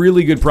 that's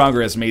really good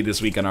progress made this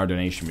week on our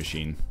donation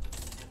machine.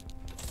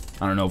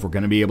 I don't know if we're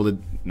going to be able to...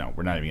 No,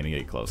 we're not even going to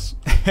get close.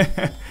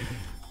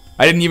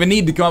 I didn't even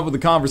need to come up with a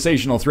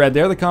conversational thread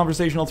there. The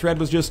conversational thread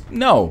was just,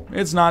 no,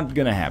 it's not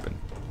going to happen.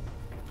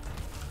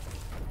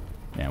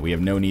 Yeah, we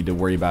have no need to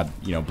worry about,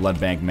 you know, blood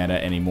bank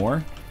meta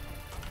anymore.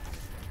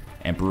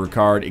 Emperor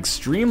card,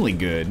 extremely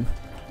good.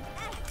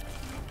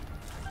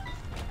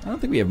 I don't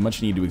think we have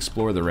much need to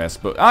explore the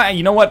rest, but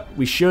you know what?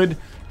 We should,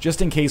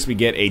 just in case we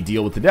get a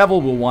deal with the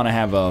devil, we'll want to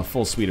have a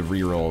full suite of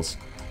rerolls.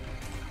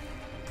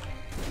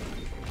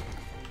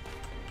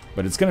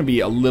 But it's going to be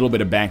a little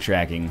bit of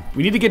backtracking.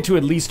 We need to get to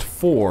at least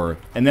 4,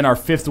 and then our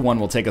 5th one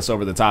will take us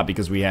over the top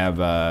because we have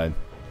the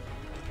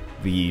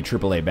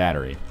AAA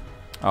battery.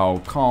 Oh,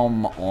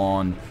 come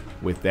on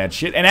with that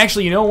shit. And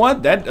actually, you know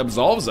what? That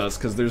absolves us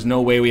because there's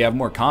no way we have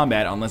more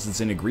combat unless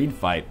it's in a greed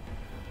fight.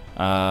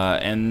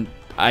 And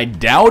I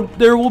doubt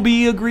there will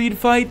be a greed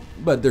fight,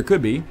 but there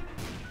could be.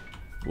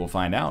 We'll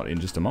find out in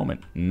just a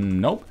moment.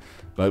 Nope.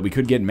 But we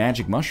could get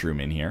magic mushroom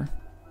in here.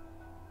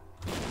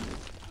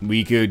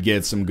 We could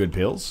get some good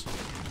pills.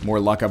 More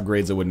luck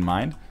upgrades I wouldn't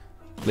mind.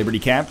 Liberty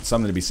cap,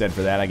 something to be said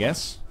for that, I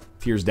guess.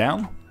 Tears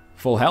down.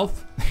 Full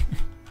health.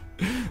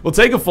 We'll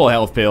take a full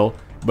health pill,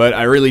 but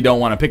I really don't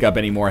want to pick up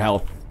any more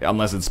health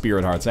unless it's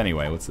spirit hearts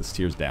anyway. What's this?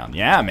 Tears down.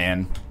 Yeah,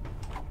 man.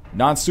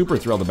 Not super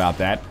thrilled about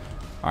that.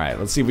 Alright,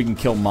 let's see if we can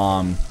kill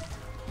Mom.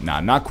 Nah,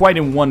 not quite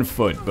in 1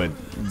 foot, but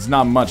it's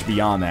not much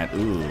beyond that.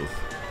 Ooh.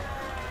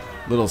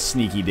 Little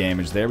sneaky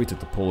damage there. We took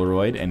the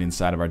Polaroid, and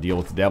inside of our deal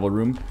with the devil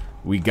room,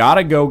 we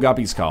gotta go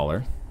Guppy's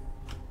Collar.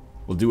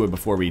 We'll do it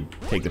before we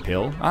take the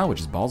pill. Which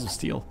is Balls of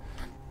Steel.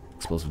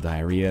 Explosive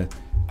Diarrhea.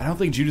 I don't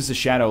think Judas'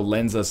 Shadow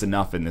lends us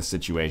enough in this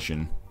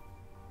situation.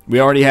 We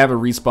already have a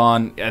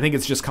respawn. I think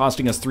it's just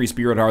costing us 3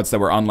 spirit hearts that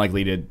we're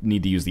unlikely to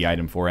need to use the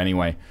item for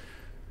anyway.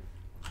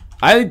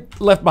 I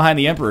left behind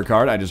the Emperor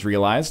card, I just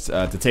realized,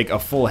 to take a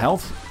full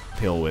health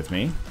pill with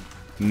me.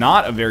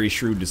 Not a very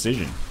shrewd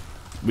decision.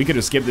 We could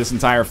have skipped this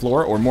entire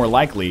floor, or more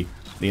likely,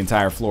 the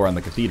entire floor on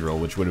the Cathedral,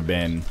 which would have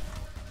been,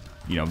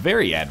 you know,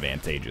 very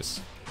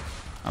advantageous.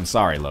 I'm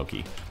sorry,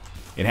 Loki.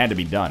 It had to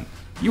be done.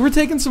 You were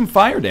taking some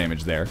fire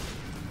damage there.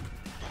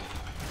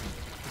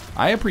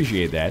 I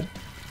appreciate that.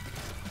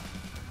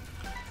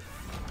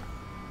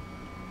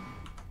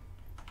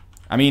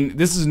 I mean,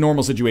 this is a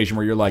normal situation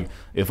where you're like,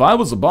 if I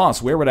was a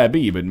boss, where would I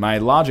be? But my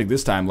logic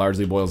this time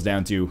largely boils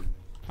down to,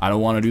 I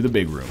don't want to do the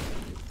big room.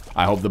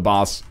 I hope the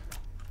boss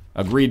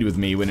agreed with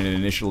me when it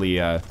initially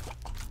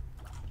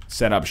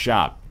set up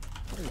shop.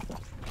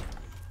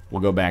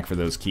 We'll go back for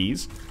those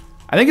keys.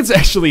 I think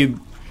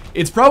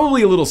it's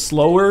probably a little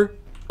slower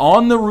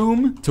on the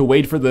room to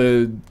wait for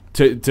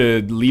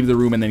to leave the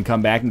room and then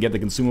come back and get the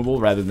consumable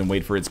rather than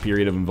wait for its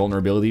period of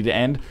invulnerability to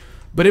end.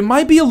 But it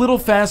might be a little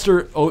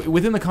faster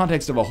within the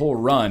context of a whole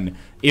run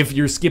if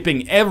you're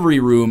skipping every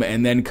room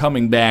and then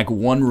coming back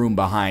 1 room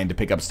behind to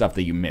pick up stuff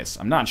that you miss.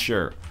 I'm not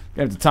sure.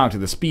 We have to talk to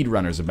the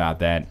speedrunners about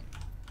that.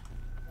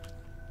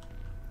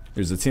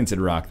 There's a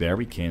tinted rock there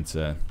we can't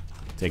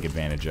take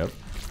advantage of.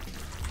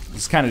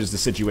 It's kind of just a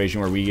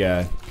situation where we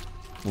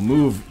will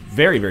move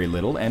very, very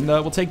little and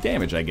we'll take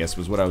damage, I guess,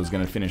 was what I was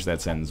going to finish that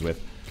sentence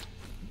with.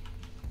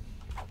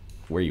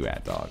 Where you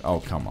at, dog? Oh,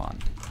 come on.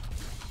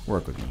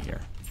 Work with me here.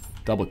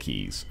 Double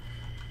keys.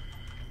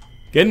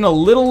 Getting a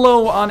little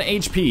low on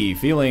HP,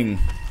 feeling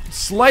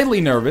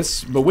slightly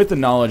nervous, but with the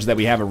knowledge that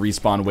we have a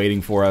respawn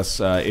waiting for us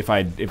if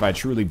I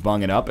truly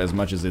bung it up as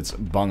much as it's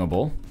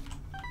bungable.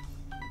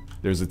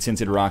 There's a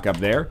tinted rock up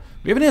there.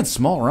 We haven't had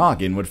small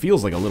rock in what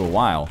feels like a little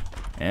while,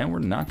 and we're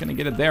not going to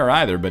get it there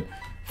either, but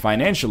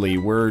financially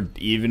we're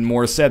even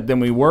more set than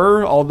we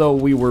were, although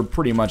we were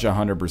pretty much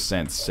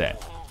 100%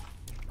 set.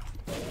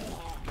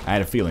 I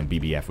had a feeling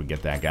BBF would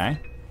get that guy.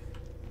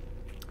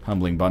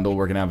 Humbling Bundle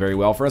working out very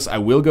well for us. I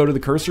will go to the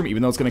Curse Room,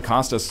 even though it's going to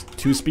cost us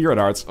 2 Spirit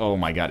Hearts. Oh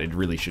my god, it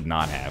really should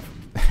not have.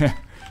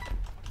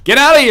 Get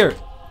out of here!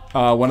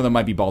 One of them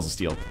might be Balls of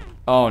Steel.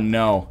 Oh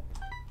no.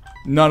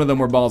 None of them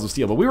were Balls of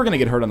Steel, but we were going to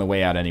get hurt on the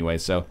way out anyway,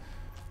 so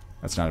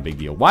that's not a big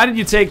deal. Why did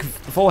you take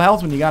full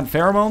health when you got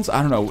pheromones?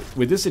 I don't know.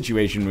 With this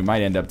situation, we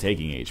might end up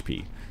taking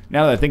HP.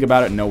 Now that I think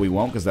about it, no, we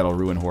won't, because that'll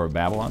ruin Whore of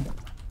Babylon.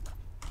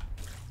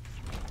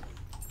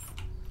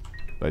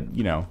 But,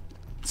 you know,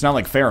 it's not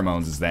like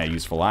pheromones is that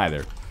useful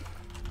either.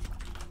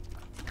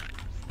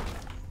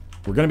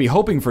 We're going to be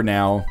hoping for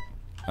now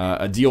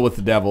a deal with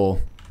the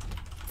devil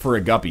for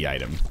a Guppy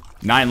item.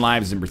 9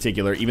 lives in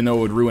particular, even though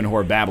it would ruin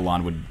Whore of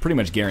Babylon, would pretty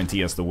much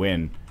guarantee us the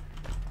win.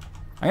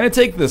 I'm going to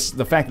take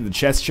the fact that the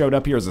chest showed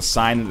up here as a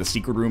sign that the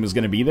secret room is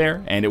going to be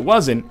there, and it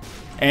wasn't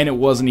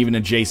even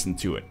adjacent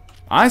to it.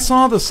 I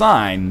saw the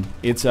sign.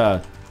 It's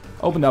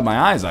opened up my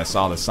eyes, I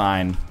saw the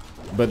sign,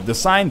 but the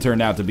sign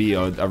turned out to be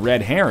a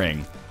red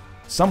herring.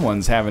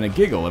 Someone's having a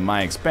giggle at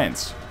my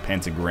expense.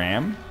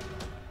 Pentagram.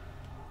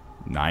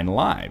 9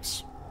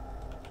 lives.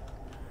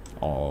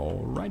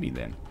 Alrighty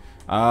then.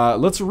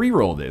 Let's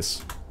re-roll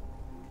this.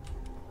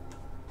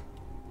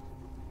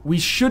 We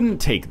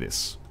shouldn't take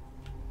this.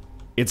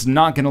 It's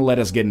not going to let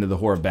us get into the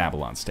Whore of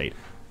Babylon state.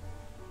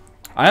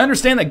 I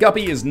understand that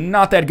Guppy is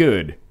not that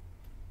good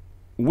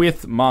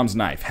with Mom's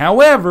Knife.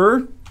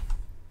 However,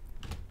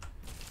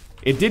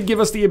 it did give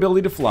us the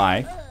ability to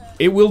fly.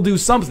 It will do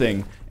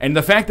something, and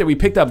the fact that we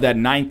picked up that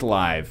 9th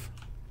live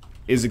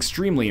is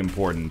extremely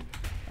important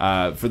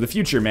for the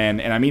future, man,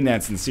 and I mean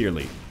that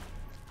sincerely.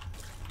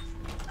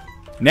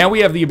 Now we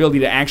have the ability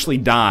to actually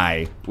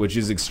die, which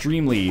is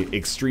extremely,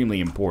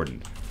 extremely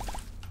important.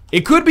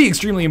 It could be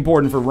extremely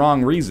important for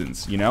wrong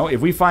reasons, you know?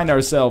 If we find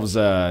ourselves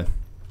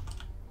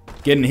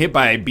getting hit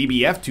by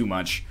BBF too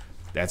much,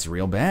 that's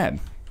real bad.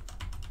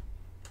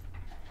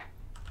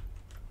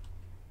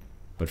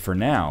 But for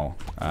now,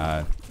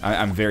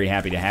 I'm very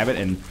happy to have it,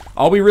 and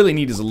all we really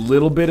need is a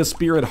little bit of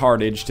Spirit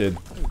Heartage to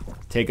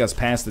take us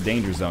past the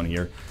danger zone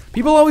here.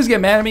 People always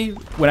get mad at me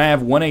when I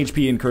have 1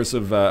 HP in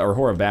Cursive or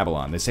Whore of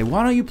Babylon. They say,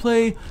 why don't you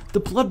play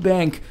the Blood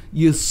Bank,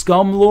 you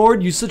scum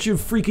lord? You're such a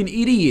freaking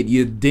idiot,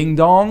 you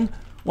ding-dong.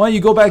 Why don't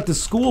you go back to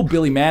school,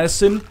 Billy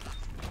Madison?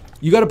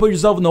 You gotta put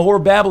yourself in the Whore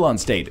of Babylon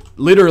state.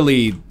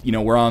 Literally, you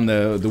know, we're on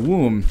the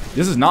womb.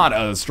 This is not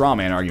a straw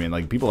man argument.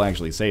 Like, people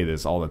actually say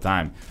this all the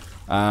time.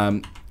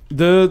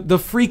 The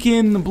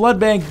freaking Blood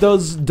Bank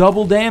does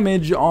double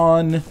damage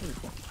on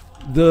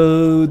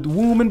the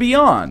womb and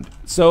beyond.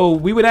 So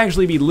we would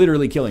actually be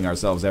literally killing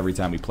ourselves every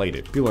time we played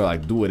it. People are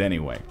like, do it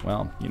anyway.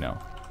 Well, you know.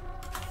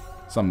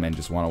 Some men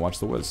just want to watch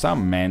the world.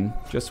 Some men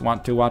just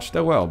want to watch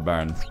the world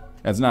burn.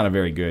 That's not a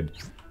very good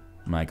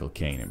Michael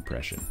Caine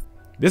impression.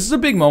 This is a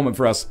big moment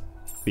for us,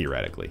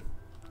 theoretically.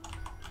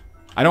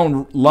 I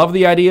don't love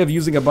the idea of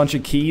using a bunch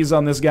of keys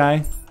on this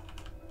guy.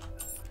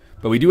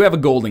 But we do have a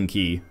golden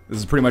key. This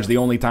is pretty much the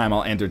only time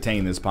I'll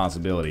entertain this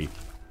possibility.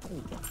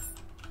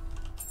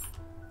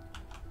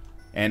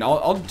 And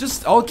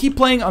I'll keep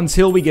playing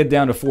until we get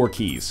down to 4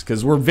 keys,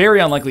 because we're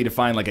very unlikely to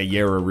find like a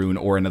Yara rune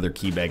or another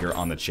key beggar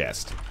on the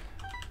chest.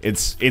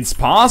 It's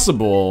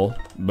possible,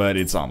 but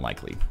it's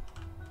unlikely.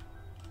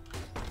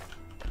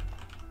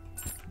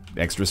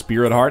 Extra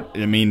Spirit Heart.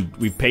 I mean,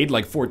 we've paid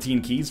like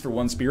 14 keys for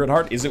 1 Spirit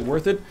Heart. Is it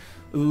worth it?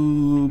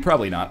 Ooh,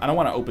 probably not. I don't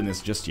want to open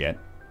this just yet.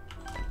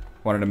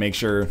 Wanted to make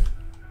sure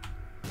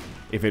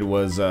if it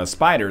was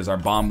spiders, our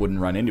bomb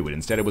wouldn't run into it.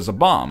 Instead, it was a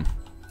bomb.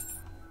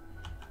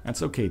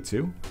 That's okay,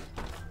 too.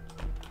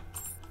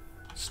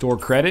 Store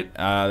credit.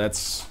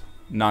 That's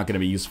not going to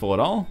be useful at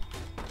all.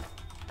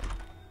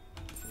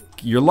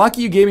 You're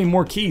lucky you gave me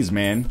more keys,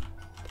 man.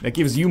 That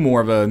gives you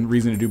more of a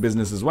reason to do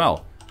business as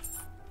well.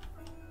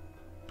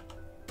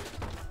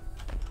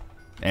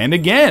 And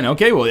again,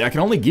 okay, well, I can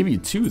only give you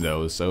 2,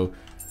 though, so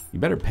you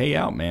better pay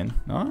out, man.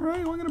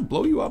 Alright, well, I'm going to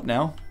blow you up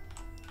now.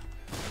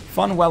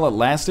 Fun while it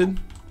lasted.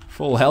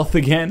 Full health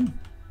again.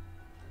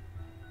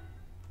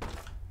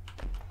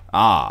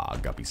 Ah,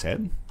 Guppy's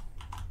head.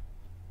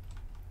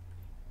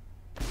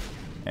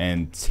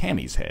 And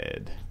Tammy's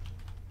head.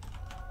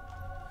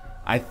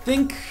 I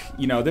think,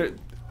 you know,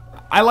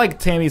 I like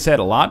Tammy's head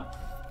a lot,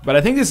 but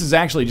I think this is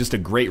actually just a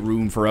great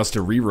room for us to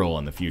reroll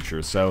in the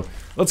future. So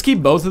let's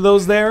keep both of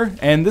those there,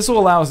 and this will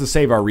allow us to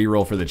save our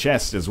reroll for the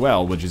chest as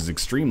well, which is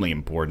extremely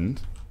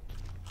important.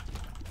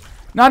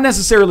 Not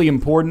necessarily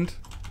important,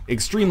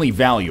 extremely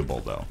valuable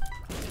though.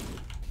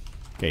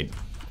 Okay,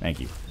 thank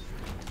you.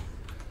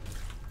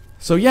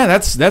 So yeah,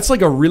 that's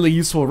like a really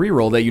useful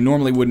reroll that you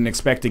normally wouldn't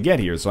expect to get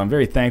here, so I'm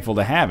very thankful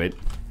to have it.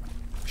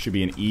 Should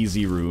be an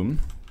easy room.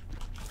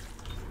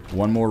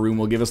 1 more room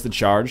will give us the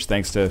charge,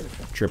 thanks to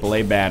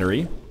AAA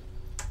battery.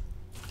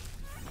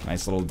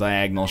 Nice little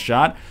diagonal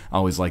shot. I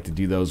always like to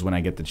do those when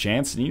I get the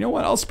chance. And you know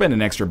what? I'll spend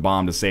an extra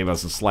bomb to save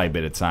us a slight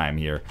bit of time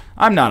here.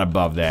 I'm not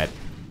above that.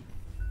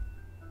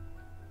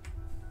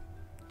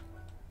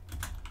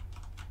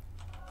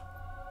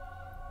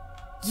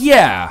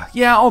 Yeah,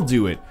 I'll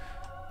do it.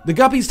 The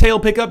Guppy's Tail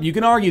pickup, you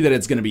can argue that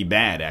it's going to be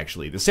bad,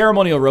 actually. The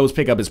Ceremonial Rose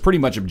pickup is pretty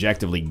much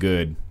objectively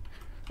good.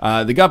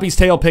 The Guppy's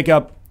Tail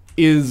pickup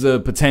is a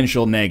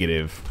potential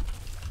negative.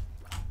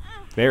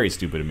 Very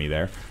stupid of me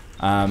there.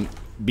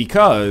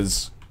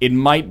 Because it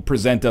might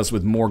present us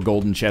with more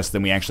golden chests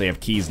than we actually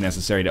have keys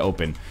necessary to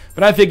open.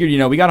 But I figured, you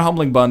know, we got a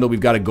Humbling Bundle, we've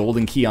got a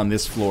golden key on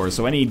this floor,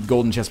 so any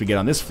golden chests we get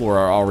on this floor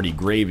are already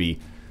gravy.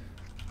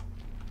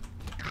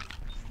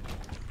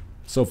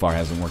 So far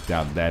hasn't worked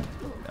out that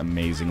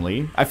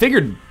amazingly. I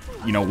figured,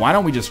 you know, why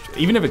don't we just,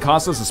 even if it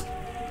costs us,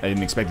 I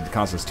didn't expect it to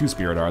cost us 2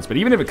 Spirit Hearts, but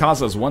even if it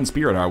costs us 1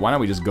 Spirit Heart, why don't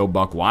we just go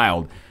buck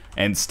wild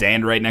and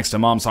stand right next to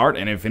Mom's heart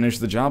and finish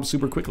the job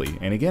super quickly.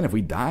 And again, if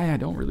we die, I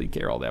don't really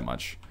care all that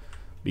much.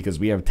 Because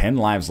we have 10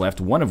 lives left,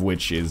 one of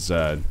which is,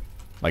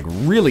 like,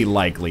 really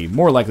likely,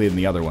 more likely than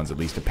the other ones at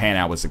least, to pan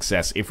out with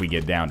success if we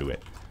get down to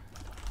it.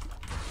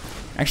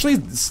 Actually,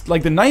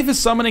 like, the knife is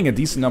summoning a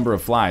decent number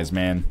of flies,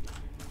 man.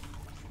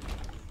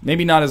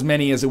 Maybe not as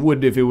many as it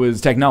would if it was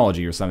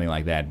technology or something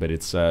like that, but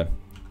it's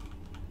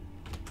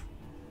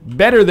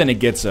better than it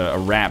gets a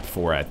rap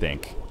for, I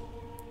think.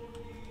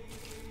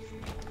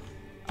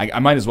 I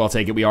might as well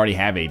take it. We already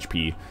have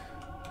HP.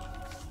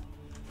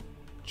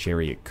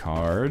 Chariot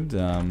card.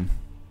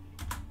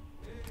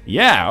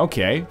 Yeah,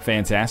 okay.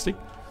 Fantastic.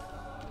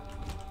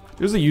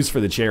 There's a use for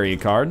the Chariot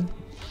card.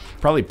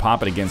 Probably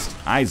pop it against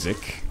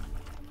Isaac.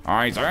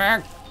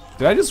 Isaac!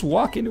 Did I just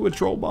walk into a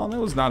troll bomb? That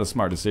was not a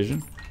smart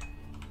decision.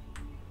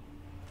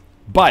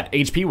 But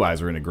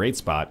HP-wise, we're in a great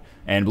spot.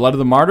 And Blood of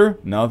the Martyr,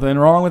 nothing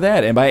wrong with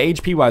that. And by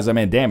HP-wise, I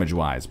meant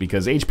damage-wise.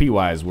 Because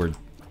HP-wise, we're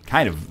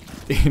kind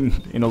of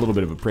in a little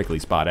bit of a prickly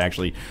spot,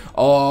 actually.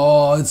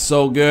 Oh, it's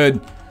so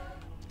good.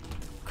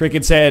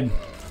 Cricket's head,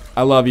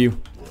 I love you.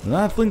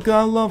 I think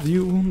I love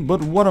you,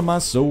 but what am I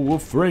so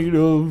afraid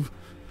of?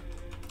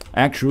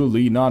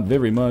 Actually, not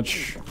very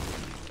much.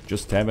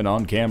 Just have an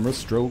on-camera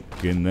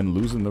stroke and then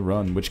losing the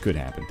run, which could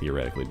happen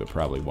theoretically, but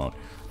probably won't.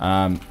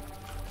 Yeah,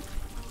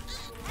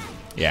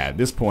 at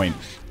this point...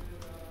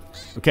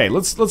 Okay,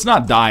 let's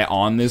not die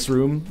on this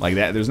room like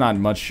that. There's not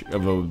much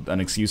of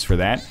an excuse for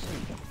that.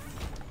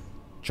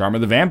 Charm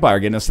of the Vampire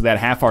getting us to that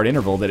half-heart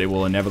interval that it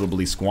will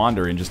inevitably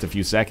squander in just a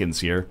few seconds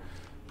here.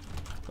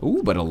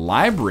 Ooh, but a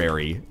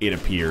library, it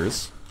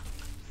appears.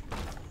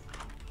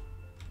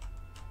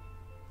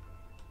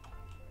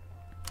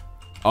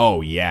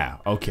 Oh, yeah,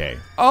 okay.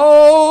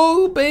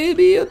 Oh,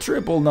 baby, a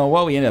triple. No,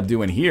 what we end up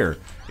doing here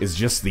is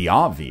just the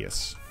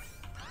obvious.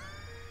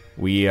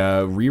 We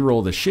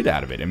re-roll the shit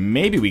out of it, and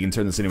maybe we can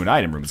turn this into an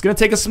item room. It's going to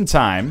take us some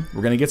time.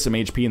 We're going to get some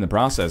HP in the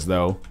process,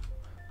 though.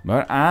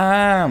 But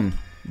I'm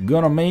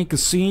gonna make a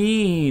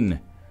scene.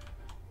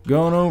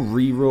 Gonna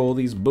re-roll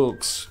these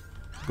books.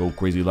 Go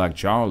crazy like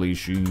Charlie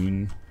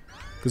Sheen.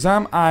 Cause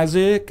I'm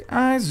Isaac,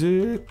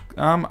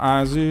 I'm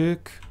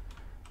Isaac.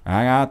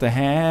 I got to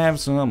have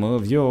some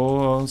of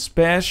your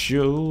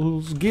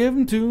specials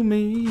given to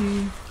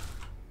me.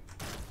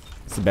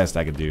 It's the best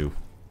I could do.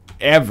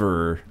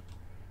 Ever.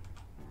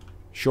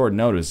 Short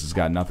notice has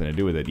got nothing to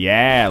do with it.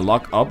 Yeah,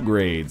 luck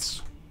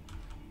upgrades.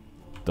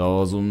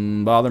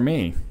 Doesn't bother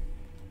me.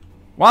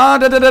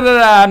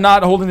 I'm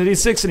not holding the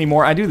D6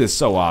 anymore. I do this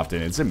so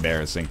often. It's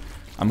embarrassing.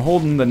 I'm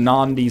holding the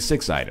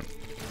non-D6 item.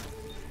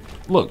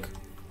 Look,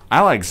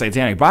 I like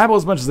Satanic Bible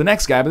as much as the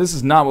next guy, but this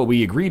is not what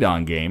we agreed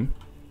on, game.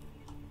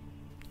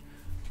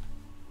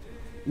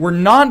 We're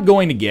not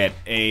going to get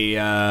a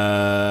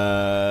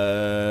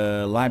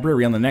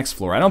library on the next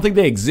floor. I don't think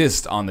they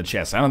exist on the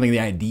chest. I don't think the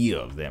idea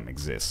of them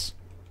exists.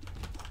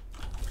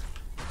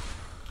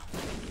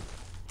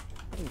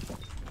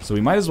 So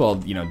we might as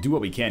well, you know, do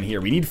what we can here.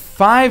 We need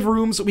 5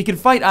 rooms. We can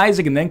fight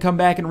Isaac and then come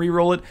back and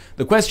re-roll it.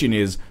 The question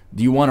is,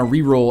 do you want to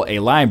re-roll a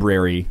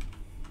library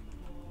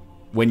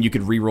when you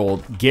could re-roll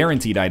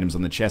guaranteed items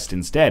on the chest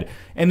instead?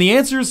 And the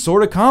answer is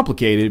sort of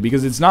complicated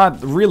because it's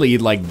not really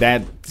like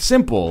that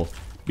simple,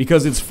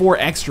 because it's 4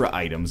 extra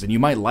items and you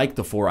might like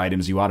the 4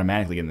 items you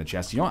automatically get in the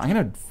chest. You know what? I'm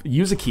going to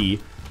use a key,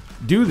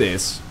 do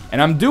this,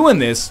 and I'm doing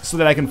this so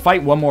that I can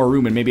fight one more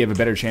room and maybe have a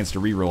better chance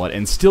to re-roll it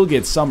and still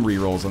get some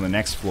re-rolls on the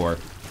next floor.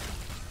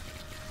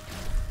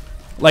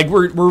 Like,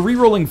 we're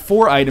re-rolling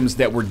 4 items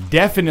that we're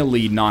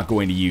definitely not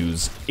going to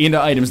use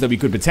into items that we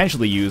could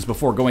potentially use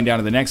before going down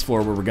to the next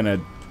floor where we're going to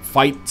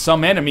fight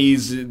some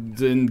enemies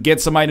and get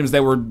some items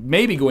that we're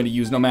maybe going to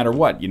use no matter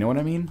what. You know what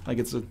I mean? Like,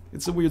 it's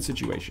a weird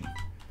situation.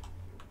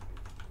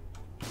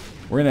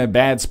 We're in a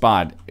bad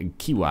spot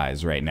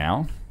key-wise right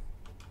now.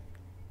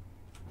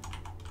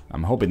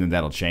 I'm hoping that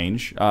that'll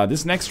change.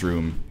 This next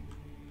room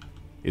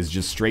is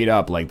just straight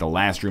up like the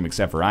last room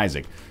except for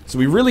Isaac. So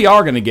we really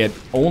are going to get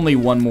only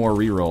one more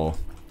reroll.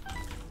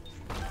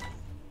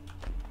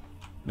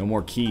 No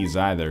more keys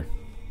either.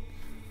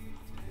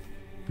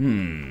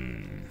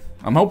 I'm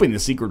hoping the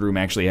secret room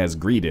actually has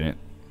greed in it.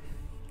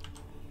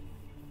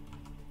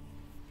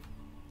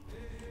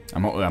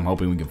 I'm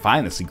hoping we can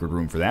find the secret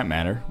room for that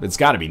matter. It's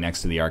got to be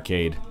next to the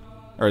arcade.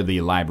 Or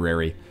the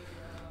library.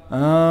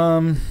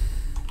 Okay.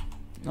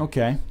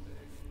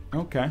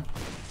 Okay.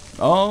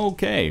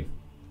 Okay.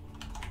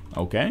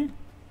 Okay.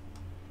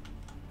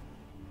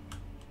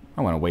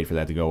 I want to wait for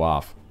that to go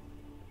off.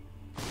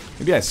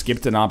 Maybe I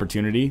skipped an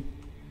opportunity.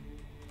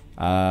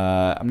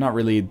 I'm not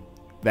really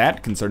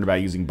that concerned about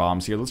using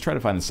bombs here. Let's try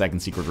to find the second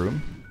secret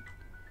room.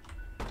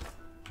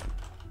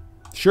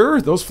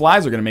 Sure, those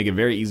flies are going to make it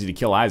very easy to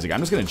kill Isaac.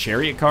 I'm just going to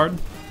chariot card.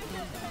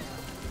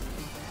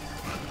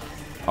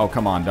 Oh,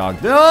 come on, dog.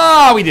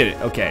 Oh, we did it.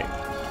 Okay.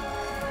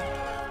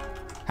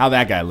 How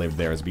that guy lived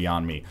there is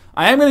beyond me.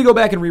 I am going to go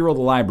back and reroll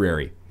the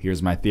library.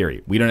 Here's my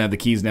theory. We don't have the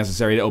keys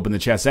necessary to open the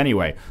chest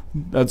anyway.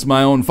 That's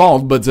my own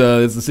fault, but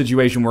it's the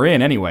situation we're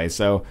in anyway,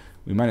 so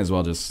we might as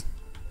well just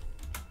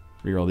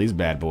reroll these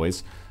bad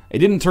boys. It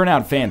didn't turn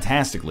out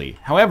fantastically.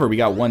 However, we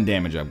got 1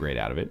 damage upgrade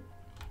out of it,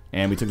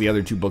 and we took the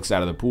other 2 books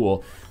out of the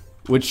pool,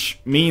 which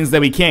means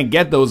that we can't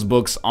get those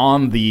books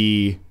on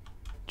the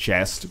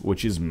chest,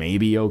 which is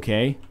maybe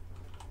okay.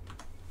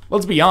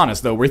 Let's be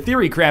honest, though. We're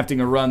theory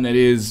crafting a run that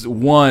is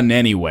won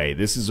anyway.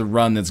 This is a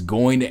run that's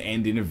going to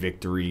end in a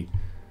victory.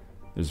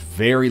 There's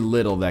very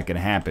little that can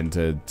happen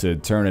to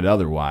turn it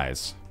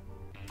otherwise.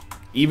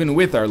 Even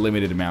with our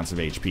limited amounts of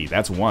HP.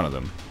 That's one of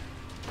them.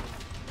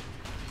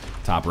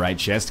 Top right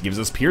chest gives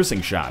us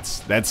piercing shots.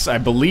 That's, I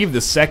believe,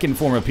 the second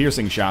form of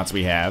piercing shots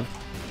we have.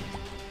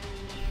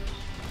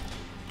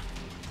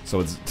 So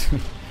it's...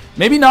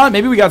 maybe not.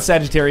 Maybe we got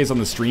Sagittarius on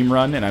the stream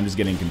run, and I'm just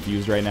getting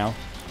confused right now.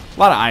 A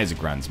lot of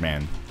Isaac runs,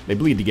 man. They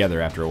bleed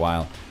together after a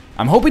while.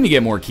 I'm hoping to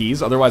get more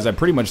keys. Otherwise, I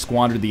pretty much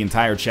squandered the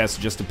entire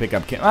chest just to pick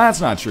up...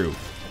 that's not true.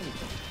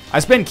 I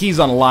spend keys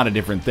on a lot of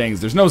different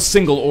things. There's no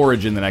single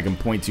origin that I can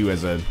point to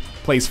as a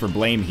place for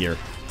blame here.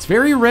 It's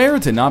very rare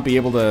to not be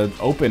able to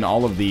open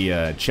all of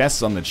the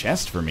chests on the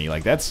chest for me.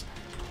 Like, that's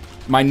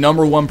my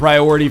 #1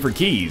 priority for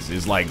keys.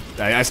 Is like,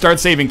 I start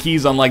saving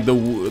keys on like the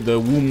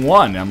Womb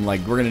 1. I'm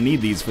like, we're gonna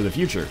need these for the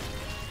future.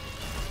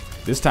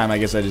 This time, I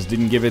guess I just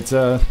didn't give it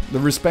the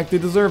respect it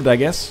deserved, I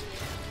guess.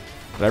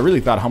 But I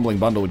really thought Humbling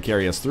Bundle would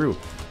carry us through.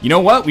 You know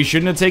what? We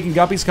shouldn't have taken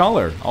Guppy's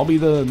collar. I'll be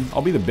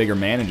the bigger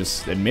man and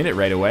just admit it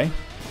right away.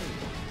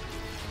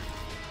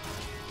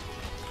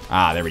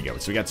 Ah, there we go.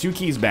 So we got 2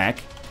 keys back.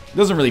 It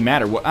doesn't really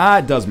matter what...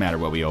 it does matter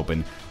what we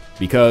open.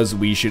 Because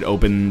we should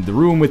open the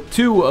room with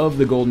 2 of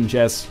the golden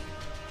chests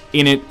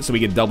in it, so we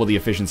get double the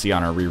efficiency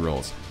on our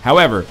rerolls.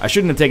 However, I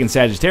shouldn't have taken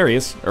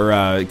Sagittarius,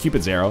 or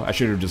Cupid's Arrow. I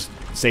should have just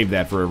saved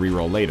that for a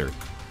reroll later.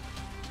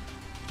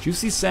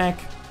 Juicy Sack,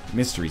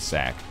 Mystery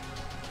Sack.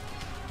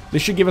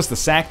 This should give us the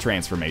Sack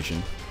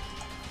transformation,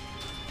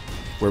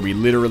 where we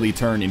literally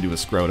turn into a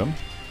scrotum.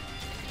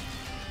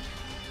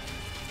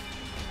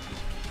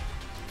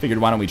 Figured,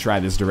 why don't we try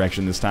this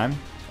direction this time?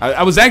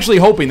 I was actually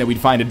hoping that we'd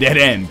find a dead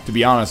end, to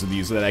be honest with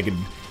you, so that I could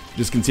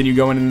just continue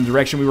going in the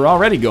direction we were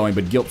already going,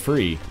 but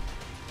guilt-free.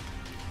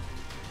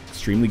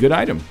 Extremely good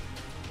item.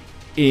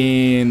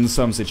 In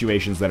some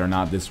situations that are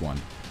not this one.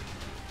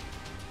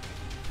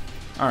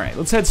 Alright,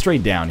 let's head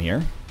straight down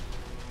here.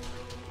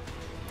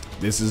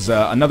 This is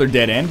another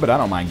dead end, but I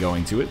don't mind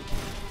going to it.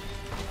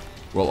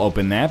 We'll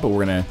open that, but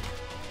we're going to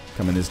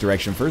come in this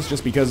direction first,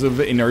 just because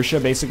of inertia,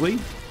 basically.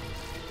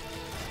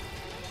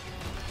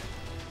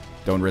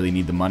 Don't really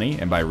need the money,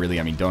 and by really,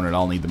 I mean don't at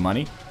all need the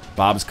money.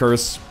 Bob's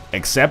Curse,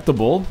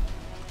 acceptable.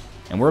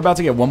 And we're about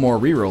to get one more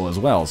reroll as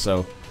well,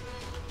 so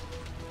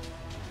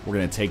we're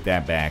going to take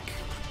that back.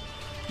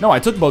 No, I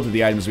took both of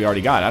the items we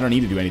already got. I don't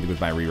need to do anything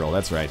with my reroll,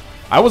 that's right.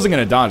 I wasn't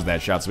going to dodge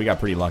that shot, so we got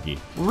pretty lucky.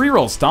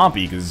 Reroll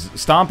Stompy, because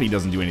Stompy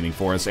doesn't do anything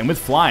for us, and with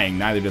flying,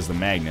 neither does the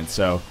magnet,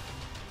 so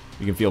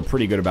we can feel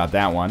pretty good about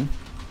that one.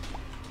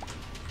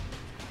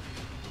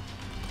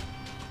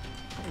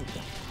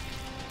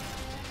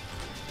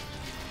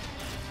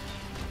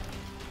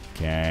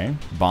 Okay,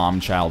 Bomb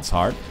Child's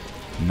Heart.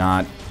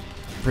 Not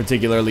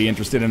particularly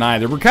interested in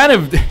either. We're kind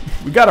of,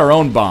 we got our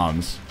own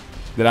bombs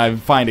that I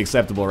find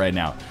acceptable right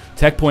now.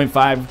 Tech Point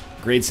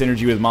 5, great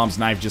synergy with Mom's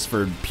Knife just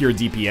for pure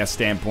DPS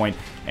standpoint.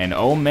 And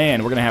oh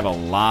man, we're going to have a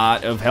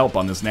lot of help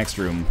on this next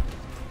room.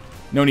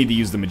 No need to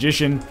use the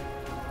Magician.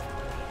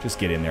 Just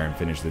get in there and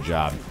finish the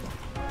job.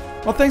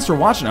 Well, thanks for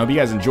watching. I hope you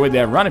guys enjoyed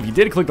that run. If you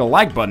did, click the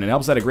like button. It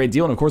helps out a great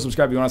deal. And of course,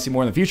 subscribe if you want to see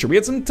more in the future. We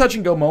had some touch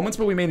and go moments,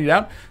 but we made it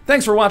out.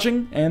 Thanks for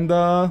watching, and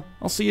I'll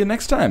see you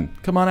next time.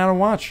 Come on out and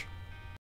watch.